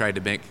 I tried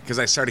to make, because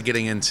I started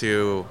getting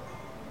into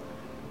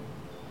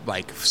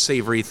like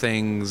savory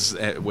things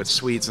with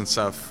sweets and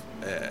stuff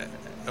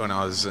when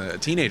I was a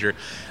teenager.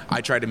 I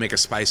tried to make a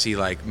spicy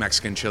like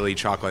Mexican chili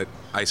chocolate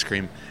ice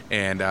cream,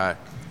 and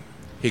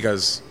he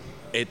goes,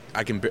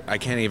 I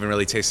can't even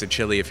really taste the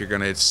chili. If you're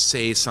gonna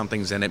say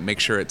something's in it, make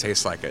sure it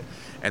tastes like it.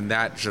 And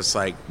that just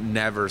like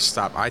never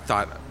stopped. I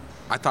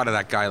thought of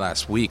that guy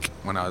last week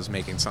when I was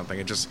making something.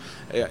 It just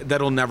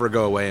that'll never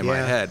go away in my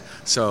head.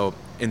 So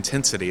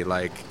intensity,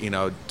 like,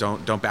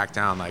 don't back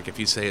down. Like if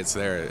you say it's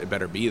there, it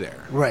better be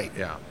there. Right.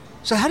 Yeah.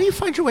 So how do you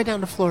find your way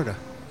down to Florida?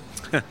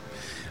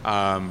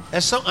 I'm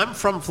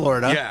from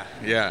Florida.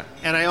 Yeah.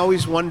 And I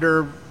always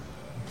wonder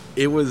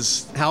It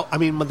was,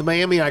 the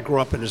Miami I grew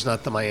up in is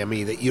not the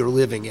Miami that you're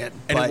living in.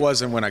 and it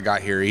wasn't when I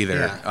got here either.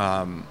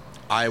 Yeah.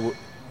 I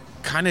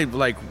kind of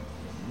like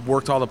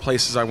worked all the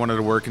places I wanted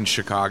to work in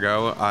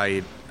Chicago.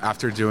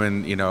 After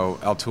doing,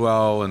 El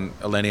Tuel and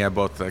Alinea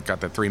both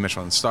got the 3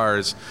 Michelin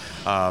stars,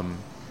 I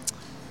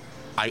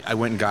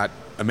went and got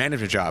a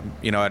management job,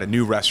 at a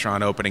new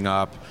restaurant opening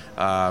up,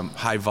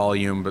 high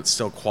volume, but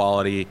still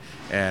quality.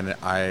 And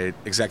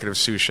executive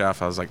sous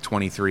chef, I was like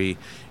 23,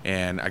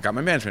 and I got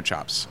my management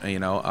chops.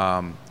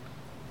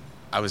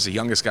 I was the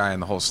youngest guy in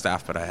the whole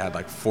staff, but I had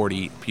like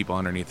 40 people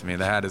underneath me.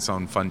 That had its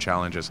own fun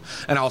challenges.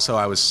 And also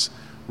I was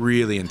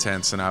really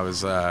intense, and I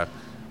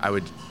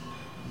would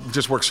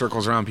just work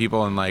circles around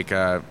people and like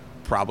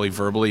probably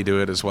verbally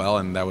do it as well,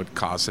 and that would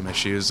cause some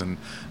issues.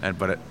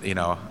 But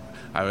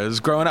I was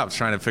growing up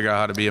trying to figure out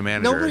how to be a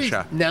manager or a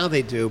chef. Now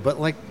they do, but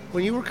like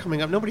when you were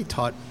coming up, nobody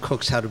taught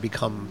cooks how to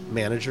become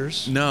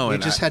managers. No, they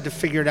and just had to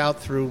figure it out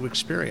through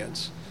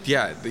experience.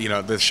 Yeah,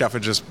 the chef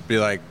would just be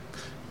like,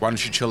 why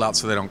don't you chill out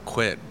so they don't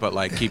quit, but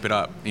like keep it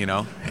up,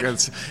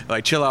 It's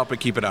like chill out but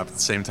keep it up at the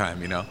same time,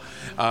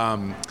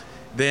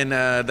 Then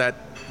that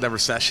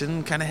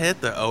recession kind of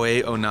hit, the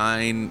 08,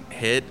 09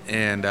 hit,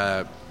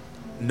 and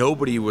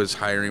nobody was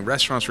hiring.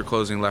 Restaurants were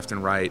closing left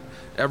and right.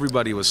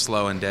 Everybody was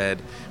slow and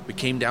dead. We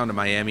came down to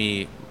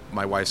Miami.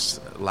 My wife's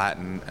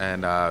Latin,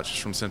 and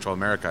she's from Central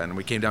America, and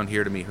we came down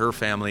here to meet her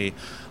family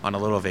on a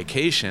little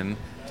vacation.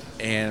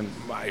 And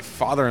my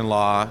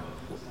father-in-law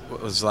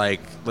was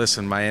like,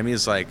 listen, Miami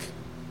is like,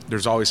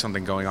 there's always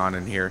something going on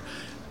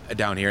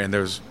down here, and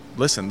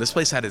this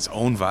place had its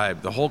own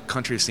vibe. The whole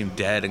country seemed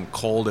dead and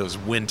cold. It was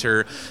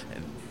winter,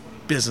 and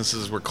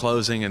businesses were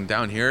closing, and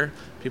down here,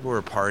 people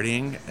were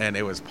partying, and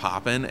it was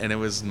popping, and it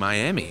was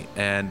Miami.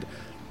 And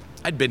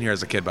I'd been here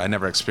as a kid, but I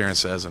never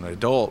experienced it as an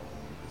adult.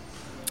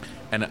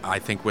 And I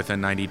think within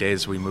 90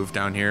 days, we moved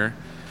down here.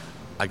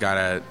 I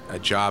got a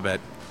job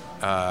at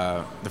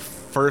the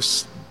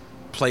first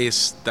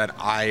place that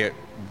I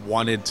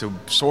wanted to,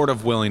 sort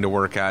of willing to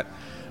work at,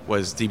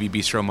 was DB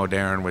Bistro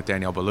Modern with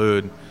Daniel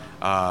Boulud.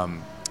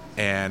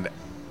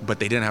 But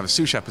they didn't have a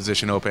sous chef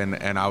position open,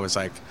 and I was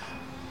like,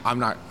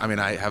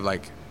 I have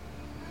like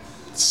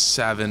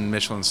 7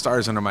 Michelin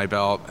stars under my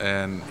belt,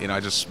 and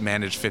I just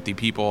managed 50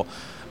 people.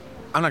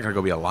 I'm not gonna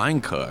go be a line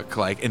cook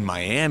like in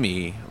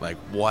Miami, like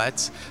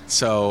what?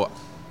 So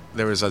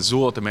there was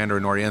Azul at the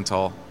Mandarin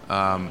Oriental.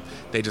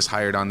 They just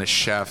hired on this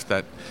chef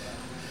that,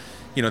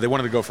 they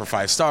wanted to go for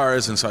 5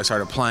 stars, and so I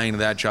started applying to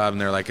that job, and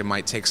they're like, it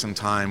might take some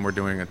time. We're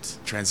doing a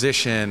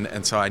transition,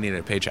 and so I needed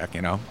a paycheck,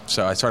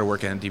 So I started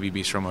working at DB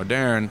Bistro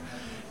Modern,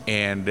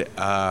 and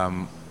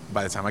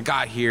by the time I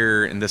got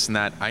here and this and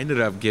that, I ended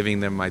up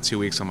giving them my 2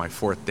 weeks on my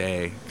 4th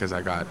day because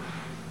I got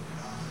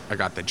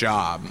the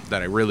job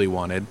that I really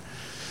wanted.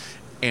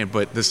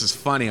 But this is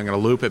funny. I'm going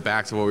to loop it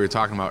back to what we were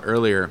talking about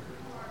earlier.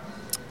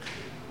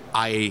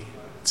 I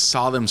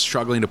saw them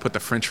struggling to put the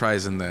French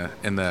fries in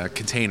the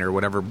container,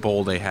 whatever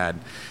bowl they had,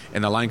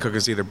 and the line cook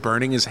is either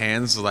burning his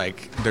hands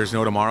like there's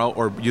no tomorrow,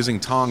 or using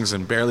tongs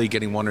and barely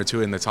getting 1 or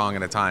 2 in the tong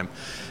at a time.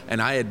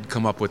 And I had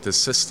come up with this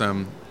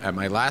system at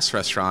my last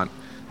restaurant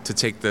to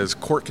take those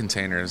quart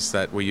containers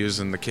that we use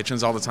in the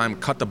kitchens all the time,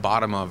 cut the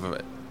bottom of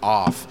it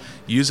off,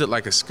 use it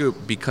like a scoop,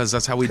 because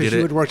that's how we did it. Because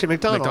you had worked at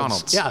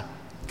McDonald's. Yeah.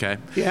 Okay.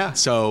 Yeah.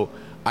 So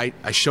I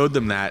showed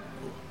them that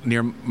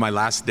near my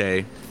last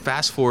day.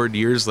 Fast forward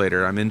years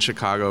later, I'm in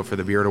Chicago for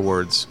the Beard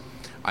Awards.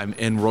 I'm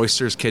in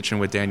Royster's kitchen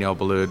with Danielle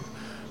Boulud.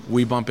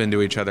 We bump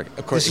into each other.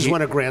 Of course, this is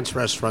one of Grant's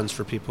restaurants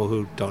for people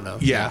who don't know.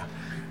 Yeah.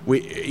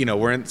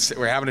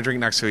 We're having a drink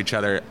next to each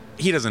other.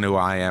 He doesn't know who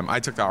I am. I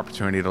took the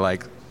opportunity to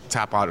like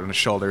tap out on his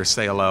shoulder,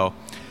 say hello.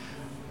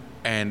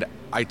 And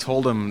I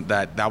told him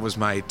that was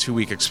my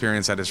 2-week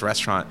experience at his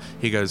restaurant.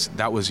 He goes,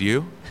 "That was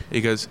you?"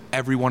 He goes,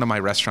 "Every one of my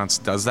restaurants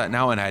does that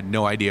now, and I had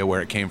no idea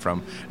where it came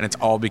from. And it's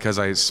all because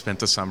I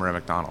spent a summer at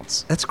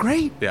McDonald's." That's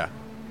great. Yeah.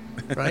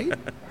 Right?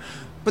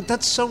 But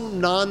that's so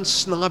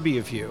non-snobby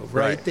of you,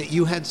 right? That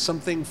you had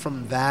something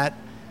from that.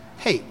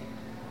 Hey,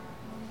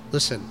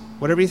 listen,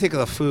 whatever you think of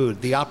the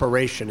food, the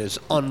operation is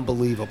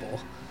unbelievable.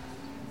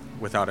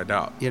 Without a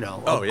doubt. You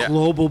know, Oh, yeah.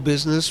 global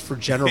business for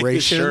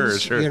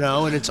generations. Sure. You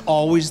know, and it's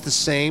always the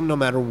same no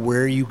matter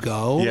where you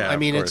go. Yeah, I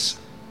mean, of course.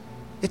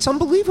 it's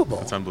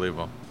unbelievable. It's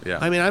unbelievable. Yeah.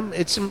 I mean,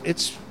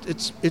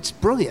 it's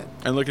brilliant.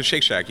 And look at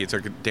Shake Shack. He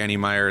took Danny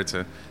Meyer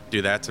to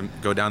do that, to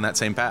go down that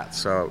same path.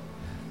 So,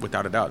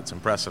 without a doubt, it's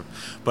impressive.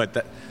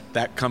 But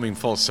that coming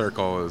full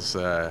circle was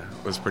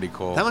pretty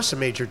cool. That must have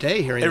made your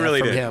day hearing It that really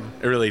from did. him.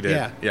 It really did.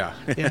 Yeah.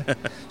 Yeah.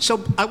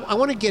 So I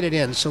want to get it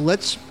in. So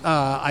let's.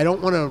 I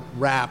don't want to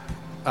wrap.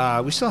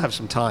 We still have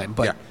some time,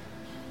 but Yeah.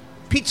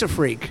 Pizza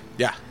Freak,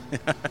 Yeah.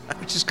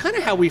 which is kind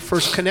of how we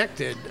first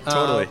connected.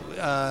 Totally.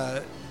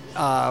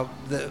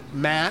 The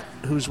Matt,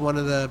 who's one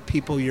of the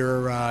people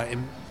you're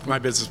My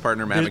business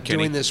partner, Matt McKinney.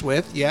 doing this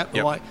with, Yep.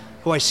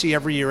 who I see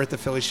every year at the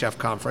Philly Chef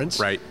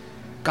Conference. Right.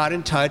 Got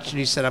in touch and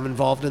he said, "I'm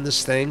involved in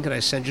this thing. Can I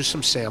send you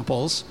some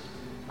samples?"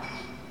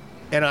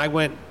 And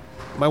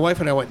my wife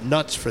and I went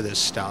nuts for this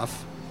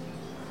stuff.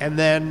 And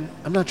then,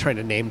 I'm not trying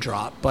to name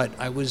drop, but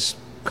a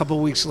couple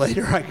of weeks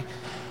later,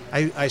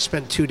 I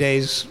spent 2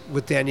 days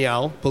with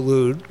Danielle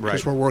Ballud because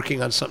Right. we're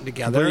working on something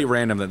together. Very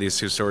random that these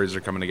two stories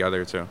are coming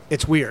together, too.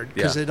 It's weird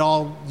because Yeah.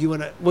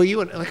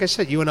 like I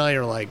said, you and I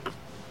are like,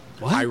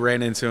 what? I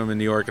ran into him in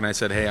New York, and I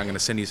said, "Hey, I'm going to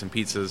send you some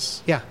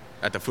pizzas." Yeah.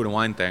 At the Food and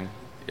Wine thing.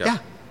 Yep. Yeah.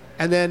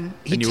 And then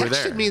he And you were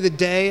there. texted me the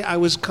day I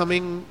was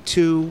going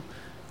to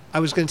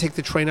take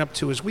the train up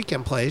to his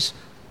weekend place,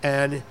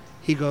 and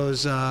he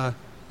goes, why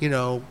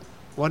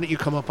don't you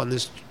come up on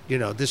this,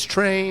 this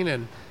train,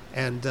 and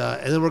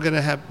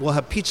then we'll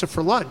have pizza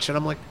for lunch. And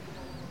I'm like,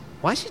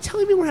 why is he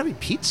telling me we're having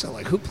pizza?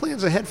 Like, who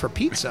plans ahead for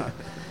pizza?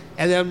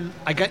 And then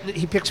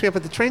he picks me up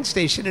at the train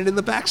station, and in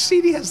the back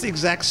seat he has the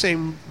exact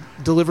same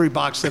delivery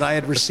box that I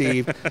had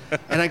received.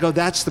 And I go,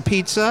 "That's the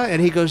pizza?"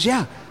 And he goes,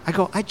 "Yeah." I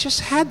go, "I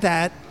just had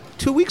that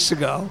 2 weeks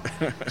ago."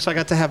 So I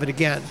got to have it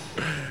again.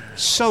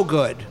 So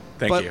good.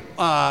 Thank you.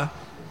 I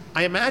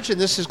imagine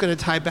this is going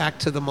to tie back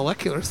to the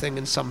molecular thing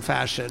in some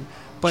fashion.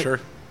 But Sure.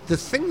 the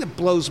thing that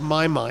blows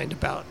my mind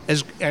about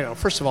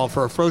first of all,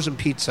 for a frozen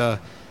pizza,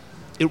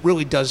 it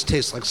really does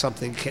taste like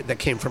something that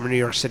came from a New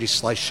York City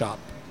slice shop.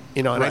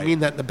 And I Right.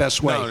 mean that in the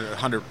best way. No,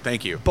 100.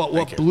 Thank you. But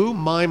what Thank you. blew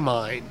my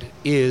mind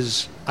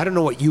is, I don't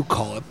know what you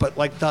call it, but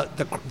like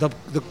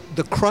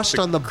the crust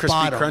The on the crispy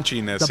bottom,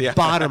 crunchiness, the yeah.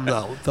 bottom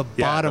though, the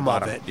Yeah, bottom the of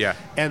bottom, it, yeah.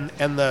 and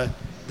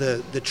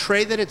the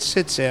tray that it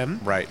sits in,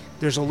 Right.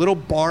 There's a little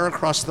bar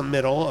across the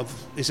middle of,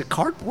 is it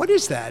card? What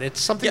is that?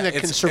 It's something that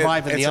can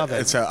survive in the oven.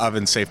 It's an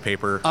oven-safe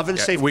paper.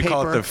 Oven-safe We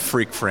call paper. it the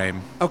freak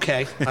frame.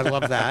 Okay, I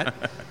love that.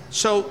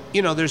 So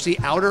there's the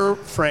outer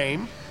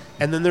frame,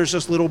 and then there's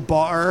this little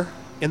bar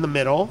in the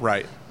middle.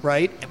 Right.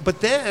 Right?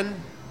 But then,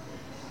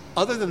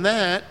 other than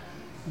that,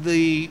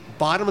 the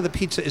bottom of the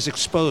pizza is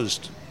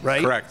exposed,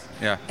 right? Correct,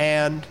 yeah.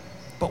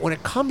 But when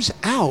it comes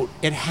out,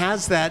 it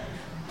has that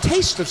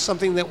taste of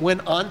something that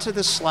went onto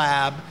the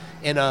slab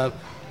in a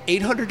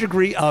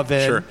 800-degree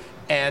oven. Sure.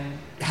 And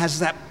has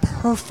that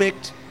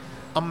perfect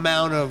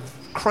amount of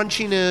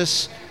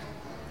crunchiness,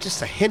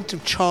 just a hint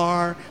of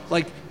char.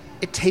 Like,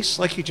 it tastes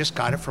like you just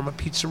got it from a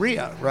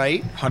pizzeria,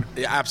 right?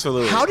 Yeah,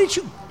 absolutely. How did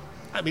you...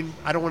 I mean,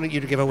 I don't want you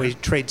to give away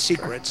trade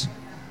secrets,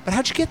 but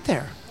how'd you get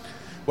there?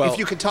 Well, if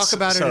you could talk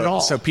about it at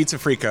all. So Pizza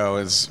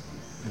Frico is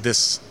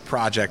this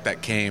project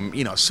that came,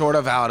 sort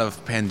of out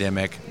of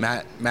pandemic.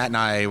 Matt and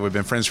I, we've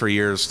been friends for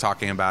years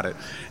talking about it,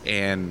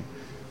 and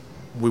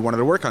we wanted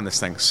to work on this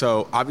thing.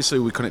 So obviously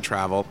we couldn't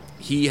travel.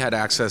 He had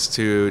access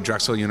to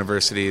Drexel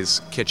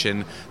University's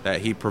kitchen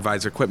that he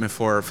provides equipment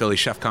for. Philly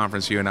Chef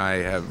Conference, you and I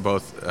have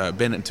both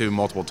been into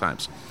multiple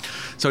times.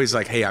 So he's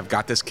like, "Hey, I've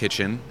got this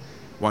kitchen.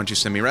 Why don't you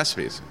send me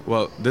recipes?"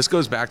 Well, this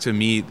goes back to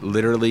me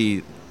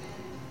literally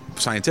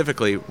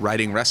scientifically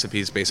writing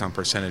recipes based on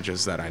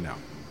percentages that I know.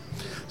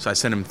 So I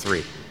sent him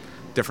 3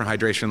 different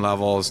hydration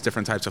levels,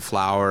 different types of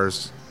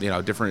flours,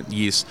 different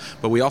yeasts.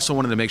 But we also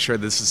wanted to make sure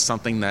this is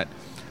something that,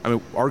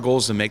 our goal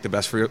is to make the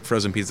best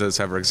frozen pizza that's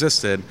ever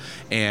existed.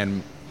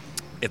 And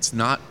it's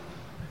not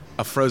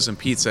a frozen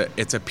pizza,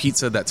 it's a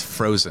pizza that's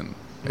frozen,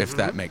 if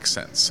that makes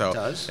sense. So It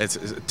does. It's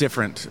a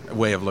different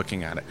way of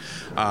looking at it.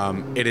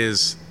 It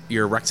is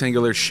your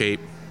rectangular shape,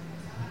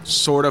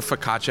 sort of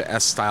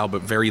focaccia-esque style,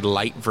 but very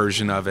light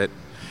version of it.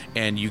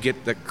 And you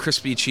get the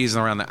crispy cheese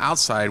around the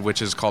outside,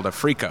 which is called a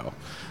frico.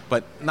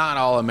 But not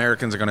all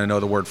Americans are going to know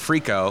the word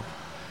frico.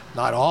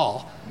 Not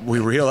all. We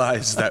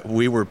realized that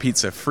we were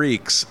pizza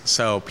freaks,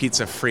 so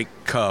Pizza Freak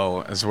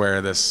Co. is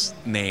where this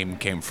name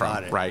came from,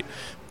 Got it. right?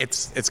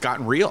 It's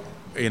gotten real.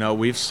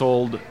 We've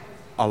sold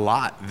A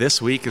lot.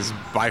 This week is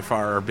by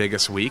far our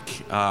biggest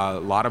week. A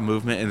lot of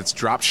movement, and it's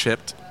drop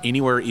shipped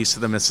anywhere east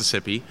of the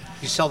Mississippi.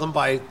 You sell them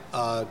by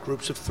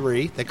groups of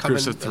 3. They come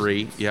Groups in of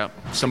 3. Yep.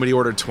 Somebody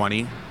ordered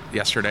 20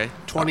 yesterday.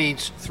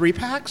 23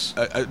 packs?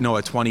 No,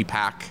 a 20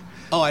 pack.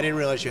 Oh, I didn't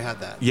realize you had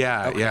that.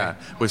 Yeah, Okay. yeah.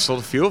 We sold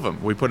a few of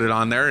them. We put it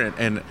on there,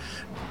 and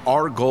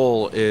our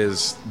goal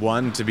is,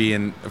 one, to be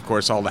in, of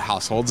course, all the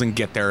households and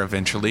get there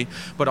eventually,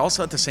 but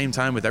also at the same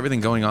time, with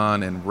everything going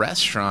on in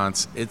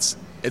restaurants, it's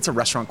a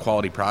restaurant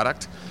quality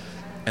product,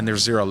 and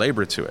there's zero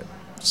labor to it.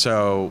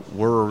 So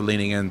we're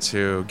leaning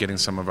into getting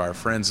some of our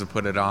friends to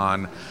put it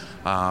on.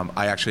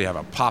 I actually have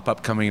a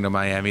pop-up coming to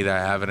Miami that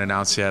I haven't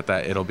announced yet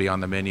that it'll be on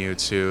the menu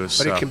too.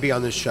 But it can be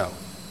on this show.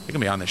 It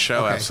can be on the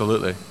show, Okay.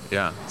 absolutely.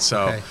 Yeah.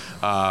 So Okay.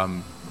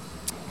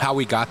 how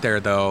we got there,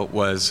 though,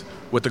 was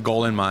with the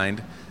goal in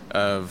mind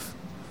of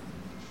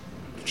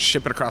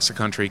ship it across the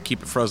country,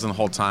 keep it frozen the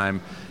whole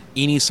time.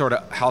 Any sort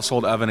of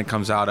household oven it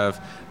comes out of,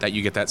 that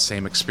you get that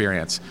same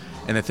experience.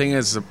 And the thing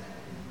is,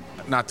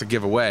 not to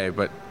give away,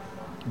 but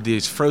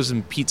these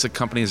frozen pizza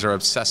companies are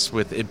obsessed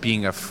with it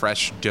being a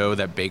fresh dough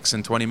that bakes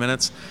in 20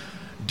 minutes.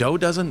 Dough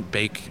doesn't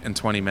bake in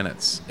 20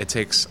 minutes. It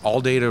takes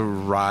all day to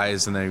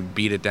rise, and then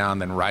beat it down,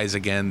 then rise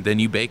again, then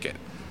you bake it.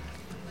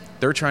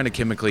 They're trying to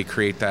chemically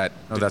create that.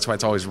 Oh, that's why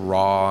it's always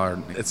raw.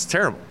 It's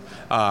terrible.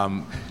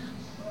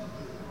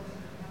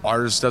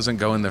 Ours doesn't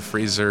go in the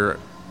freezer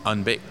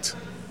unbaked.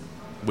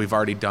 We've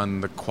already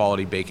done the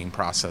quality baking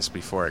process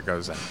before it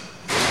goes in.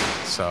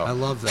 So I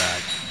love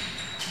that.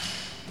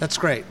 That's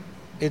great.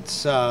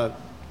 It's, I'm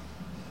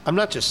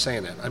not just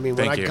saying it. I mean,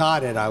 when Thank I you.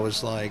 got it, I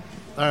was like,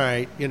 all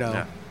right,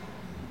 Yeah.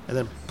 and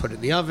then put it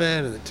in the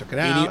oven, and then took it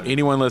out.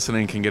 Anyone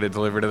listening can get it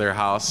delivered to their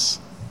house.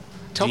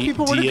 Tell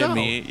people where to DM go.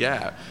 me,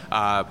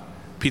 yeah.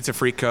 Pizza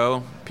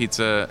Frico,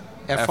 Pizza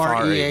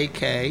Freak.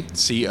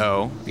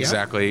 CO,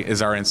 exactly,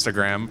 is our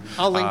Instagram.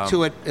 I'll link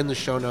to it in the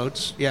show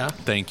notes. Yeah.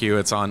 Thank you.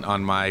 It's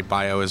on my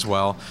bio as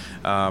well.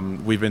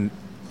 We've been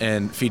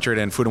featured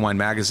in Food and Wine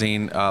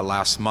magazine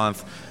last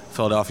month,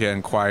 Philadelphia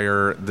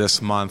Inquirer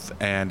this month,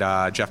 and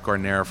Jeff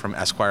Gardner from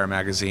Esquire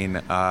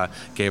magazine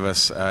gave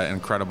us an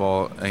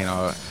incredible,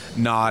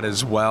 nod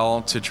as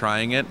well to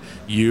trying it.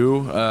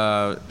 You,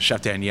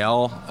 Chef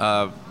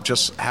Danielle,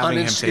 just having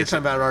him taste You're it. talking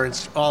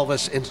about all of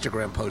us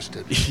Instagram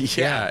posted.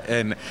 Yeah,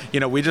 and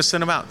we just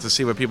sent them out to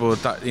see what people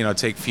would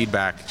take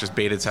feedback, just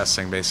beta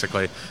testing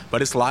basically.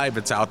 But it's live,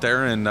 it's out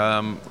there, and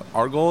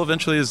our goal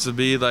eventually is to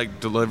be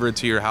like delivered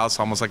to your house,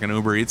 almost like an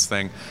Uber Eats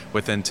thing,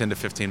 within 10 to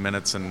 15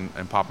 minutes, and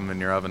pop them in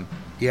your oven.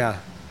 Yeah.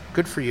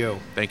 Good for you.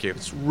 Thank you.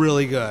 It's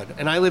really good.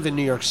 And I live in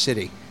New York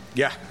City.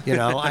 Yeah.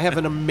 I have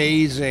an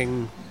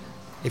amazing.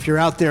 If you're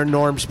out there,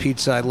 Norm's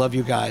Pizza, I love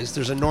you guys.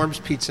 There's a Norm's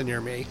Pizza near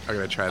me. I'm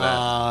gonna try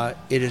that.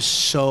 It is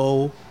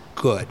so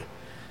good.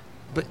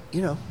 But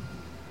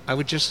I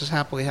would just as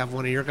happily have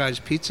one of your guys'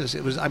 pizzas.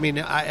 It was. I mean,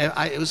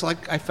 it was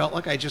like I felt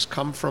like I just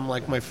come from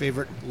like my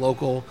favorite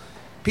local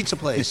pizza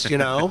place.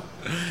 I'll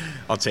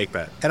take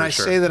that. And for I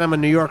sure. say that I'm a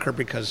New Yorker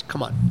because,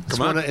 come on.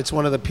 on. It's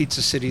one of the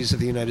pizza cities of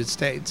the United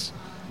States.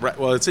 Right.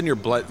 Well, it's in your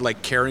blood.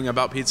 Like caring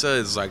about pizza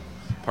is like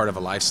part of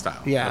a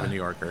lifestyle Yeah. of a New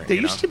Yorker. There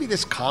used to be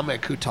this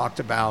comic who talked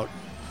about,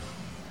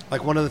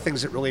 like, one of the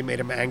things that really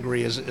made him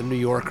angry as a New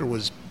Yorker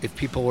was if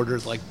people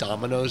ordered, like,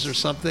 Domino's or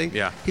something.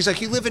 Yeah. He's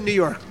like, you live in New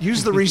York.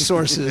 Use the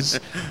resources.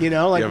 Why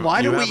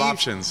do you we have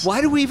options.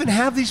 Why do we even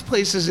have these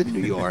places in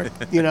New York?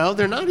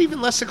 They're not even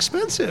less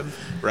expensive.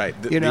 Right.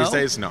 You These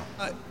days, no.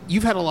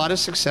 You've had a lot of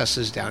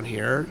successes down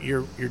here.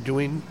 You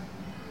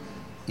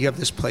have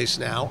this place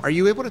now. Are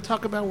you able to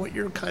talk about what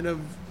your kind of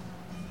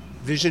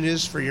vision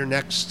is for the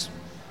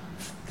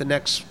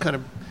next kind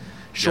of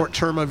short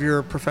term of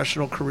your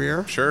professional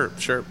career? Sure.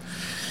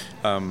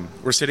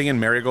 We're sitting in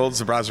MaryGold's,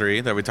 the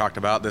Brasserie that we talked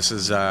about. This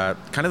is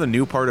kind of the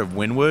new part of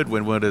Wynwood.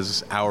 Wynwood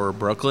is our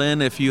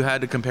Brooklyn, if you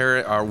had to compare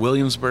it, our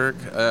Williamsburg.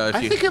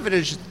 I think of it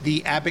as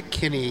the Abbot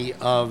Kinney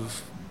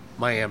of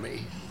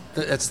Miami.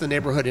 That's the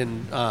neighborhood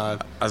in. I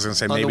was going to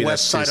say on maybe the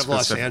west that's side too of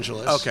Los specific.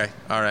 Angeles. Okay,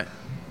 all right.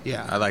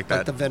 Yeah, I like that.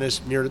 Like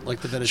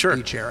the Venice Sure.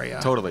 Beach area.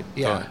 Totally.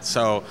 Yeah. Totally.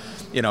 So,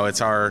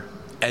 it's our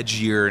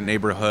edgier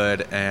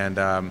neighborhood, and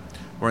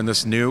we're in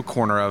this new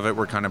corner of it.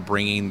 We're kind of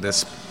bringing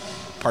this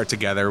part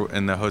together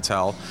in the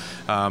hotel.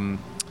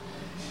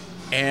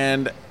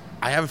 And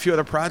I have a few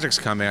other projects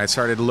coming. I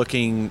started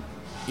looking,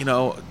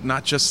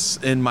 not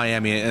just in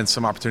Miami, and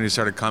some opportunities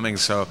started coming.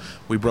 So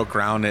we broke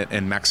ground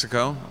in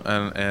Mexico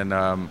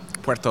and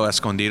Puerto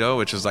Escondido,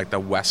 which is like the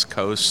West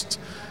Coast,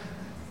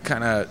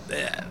 kind of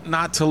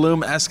not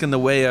Tulum-esque in the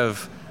way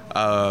of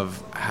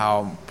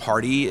how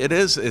party it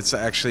is. It's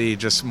actually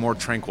just more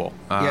tranquil.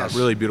 Yes.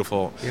 Really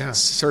beautiful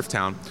surf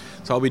town.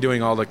 So I'll be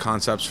doing all the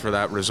concepts for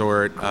that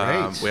resort.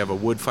 Great. We have a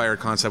wood fire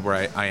concept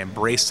where I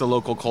embrace the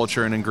local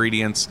culture and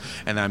ingredients,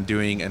 and I'm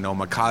doing an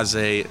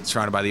omakase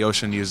surrounded by the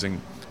ocean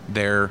using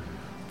their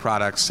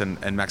products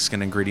and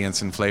Mexican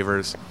ingredients and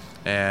flavors.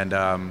 And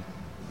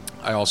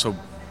I also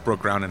broke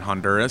ground in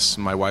Honduras.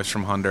 My wife's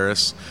from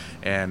Honduras,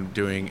 and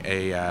doing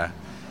a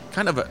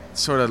kind of a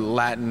sort of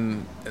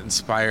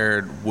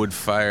Latin-inspired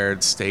wood-fired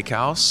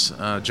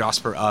steakhouse.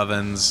 Jasper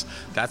Ovens.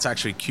 That's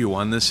actually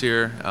Q1 this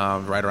year,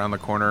 right around the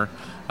corner,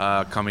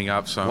 coming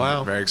up. So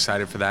I'm very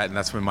excited for that. And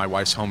that's in my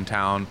wife's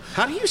hometown.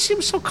 How do you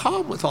seem so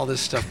calm with all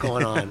this stuff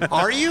going on?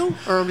 Are you?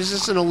 Or is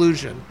this an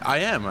illusion? I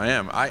am.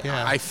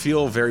 I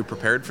feel very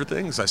prepared for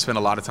things. I spend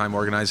a lot of time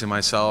organizing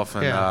myself.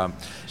 And,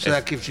 so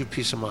that gives you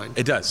peace of mind.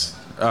 It does.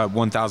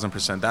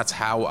 1,000%. That's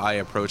how I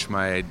approach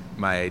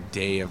my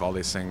day of all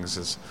these things,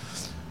 is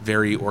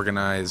very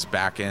organized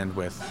back end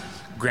with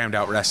grammed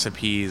out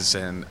recipes,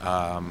 and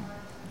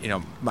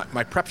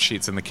my prep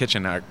sheets in the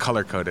kitchen are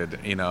color coded.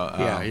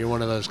 You're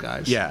one of those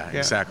guys. Yeah,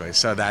 exactly.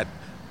 So that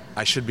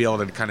I should be able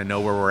to kind of know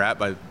where we're at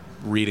by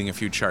reading a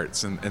few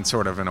charts and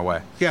sort of in a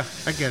way. Yeah,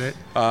 I get it.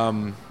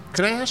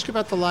 Can I ask you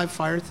about the live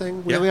fire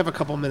thing? We only have a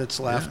couple minutes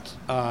left,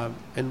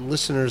 and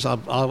listeners,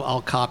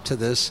 I'll cop to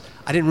this.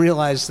 I didn't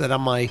realize that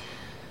on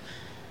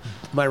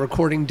my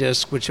recording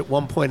disc, which at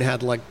one point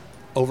had like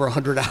over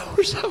 100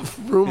 hours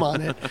of room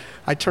on it,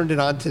 I turned it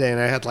on today and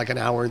I had like an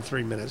hour and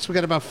 3 minutes. We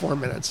got about 4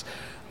 minutes,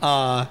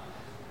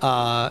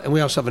 and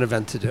we also have an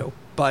event to do.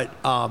 But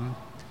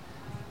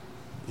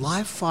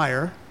live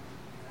fire.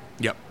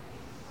 Yep.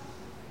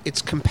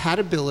 Its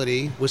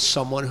compatibility with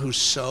someone who's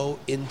so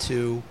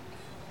into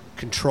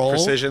control,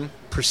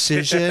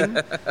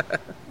 precision,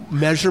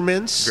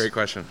 measurements. Great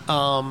question.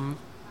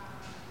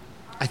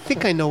 I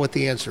think I know what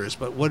the answer is,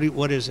 but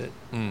what is it?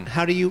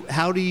 How do you?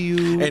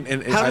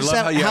 And I love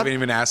how you haven't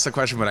even asked the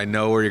question, but I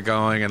know where you're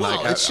going. And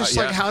it's just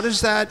like, how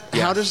does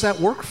that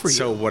work for you?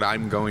 So what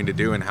I'm going to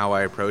do and how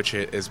I approach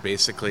it is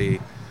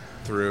basically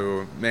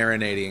through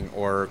marinating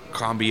or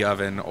combi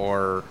oven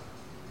or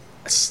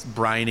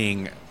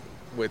brining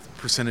with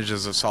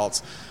percentages of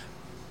salts.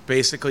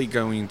 Basically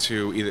going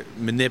to either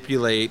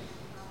manipulate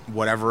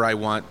whatever I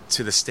want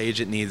to the stage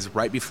it needs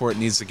right before it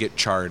needs to get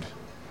charred.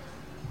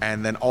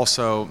 And then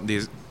also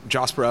these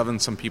Jasper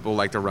ovens, some people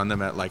like to run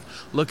them at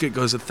it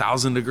goes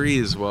 1,000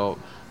 degrees. Well,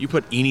 you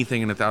put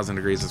anything in 1,000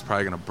 degrees, it's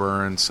probably going to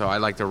burn. So I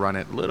like to run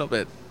it a little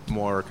bit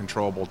more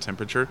controllable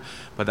temperature.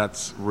 But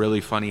that's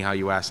really funny how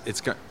you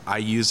asked. I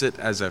use it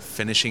as a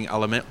finishing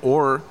element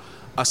or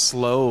a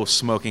slow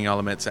smoking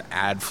element to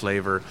add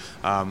flavor.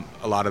 A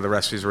lot of the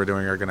recipes we're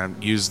doing are going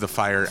to use the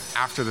fire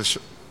after the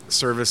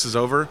service is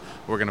over.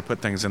 We're going to put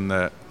things in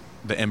the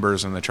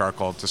embers and the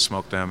charcoal to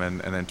smoke them and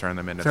then turn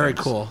them into very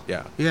things. Cool.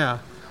 Yeah.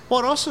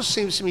 Well, it also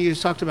seems to me you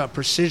talked about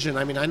precision.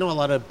 I mean, I know a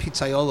lot of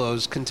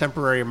pizzaiolos,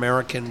 contemporary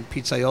American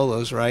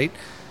pizzaiolos, right?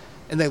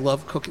 And they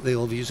love cooking. They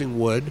love using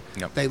wood.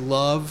 Yep. They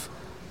love,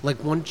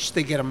 once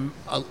they get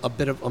a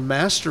bit of a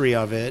mastery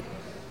of it,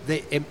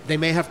 they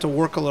may have to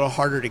work a little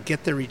harder to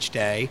get there each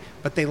day,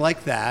 but they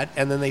like that,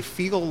 and then they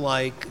feel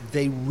like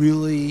they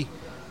really.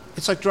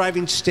 It's like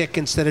driving stick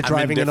instead of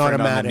driving an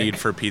automatic. On the need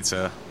for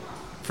pizza.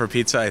 For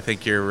pizza, I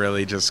think you're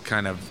really just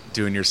kind of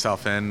doing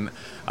yourself in.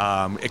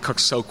 It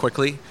cooks so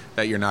quickly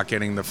that you're not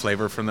getting the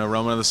flavor from the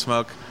aroma of the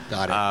smoke.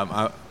 Got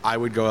it. I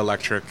would go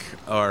electric,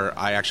 or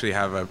I actually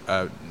have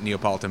a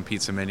Neapolitan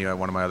pizza menu at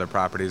one of my other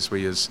properties.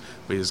 We use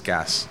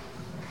gas.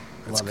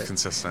 It's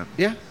consistent.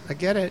 Yeah, I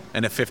get it.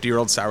 And a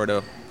 50-year-old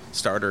sourdough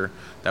starter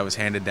that was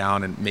handed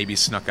down and maybe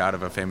snuck out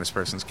of a famous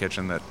person's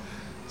kitchen.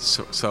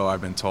 So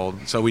I've been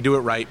told. So we do it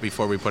right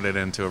before we put it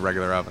into a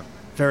regular oven.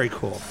 Very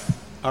cool.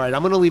 All right,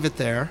 I'm going to leave it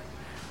there.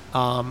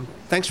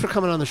 Thanks for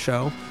coming on the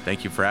show.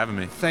 Thank you for having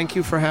me. Thank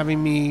you for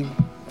having me.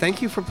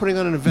 Thank you for putting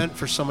on an event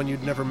for someone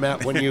you'd never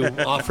met when you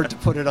offered to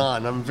put it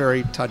on. I'm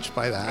very touched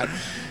by that.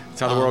 That's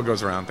how the world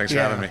goes around. Thanks for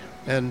having me.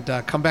 And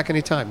come back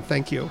anytime.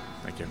 Thank you.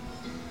 Thank you.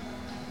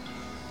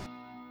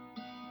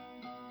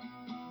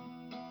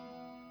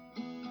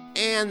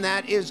 And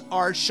that is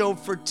our show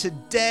for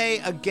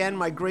today. Again,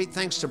 my great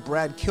thanks to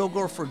Brad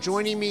Kilgore for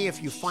joining me.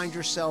 If you find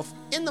yourself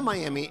in the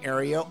Miami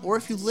area, or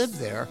if you live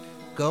there,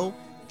 go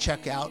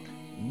check out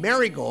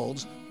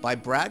MaryGold's by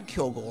Brad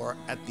Kilgore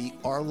at the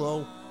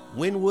Arlo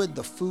Wynwood.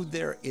 The food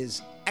there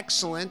is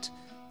excellent.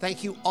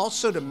 Thank you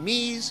also to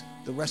Mies,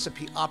 the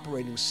recipe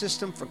operating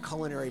system for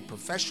culinary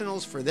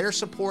professionals, for their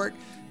support.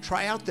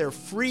 Try out their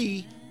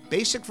free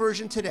basic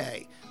version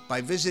today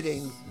by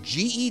visiting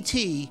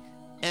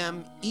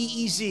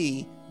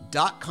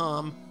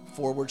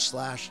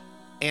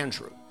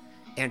getmeez.com/Andrew.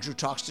 Andrew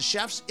Talks to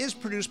Chefs is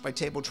produced by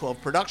Table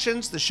 12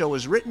 Productions. The show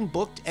is written,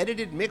 booked,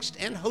 edited, mixed,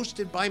 and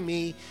hosted by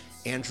me,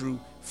 Andrew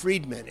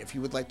Friedman. If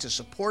you would like to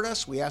support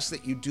us, we ask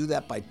that you do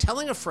that by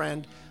telling a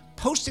friend,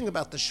 posting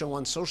about the show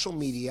on social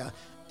media,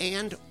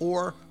 and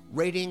or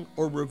rating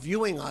or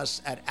reviewing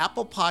us at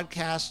Apple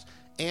Podcasts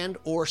and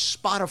or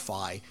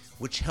Spotify,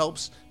 which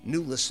helps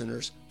new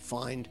listeners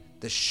find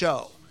the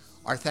show.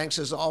 Our thanks,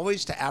 as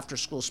always, to After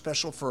School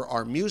Special for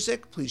our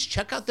music. Please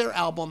check out their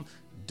album,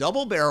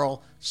 Double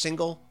Barrel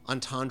Single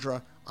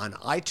Entendre, on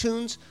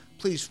iTunes.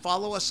 Please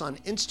follow us on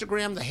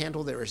Instagram. The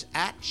handle there is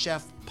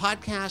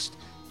 @ChefPodcast.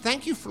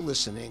 Thank you for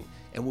listening,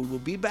 and we will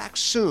be back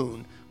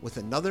soon with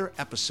another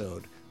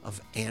episode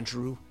of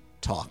Andrew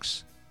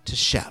Talks to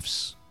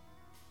Chefs.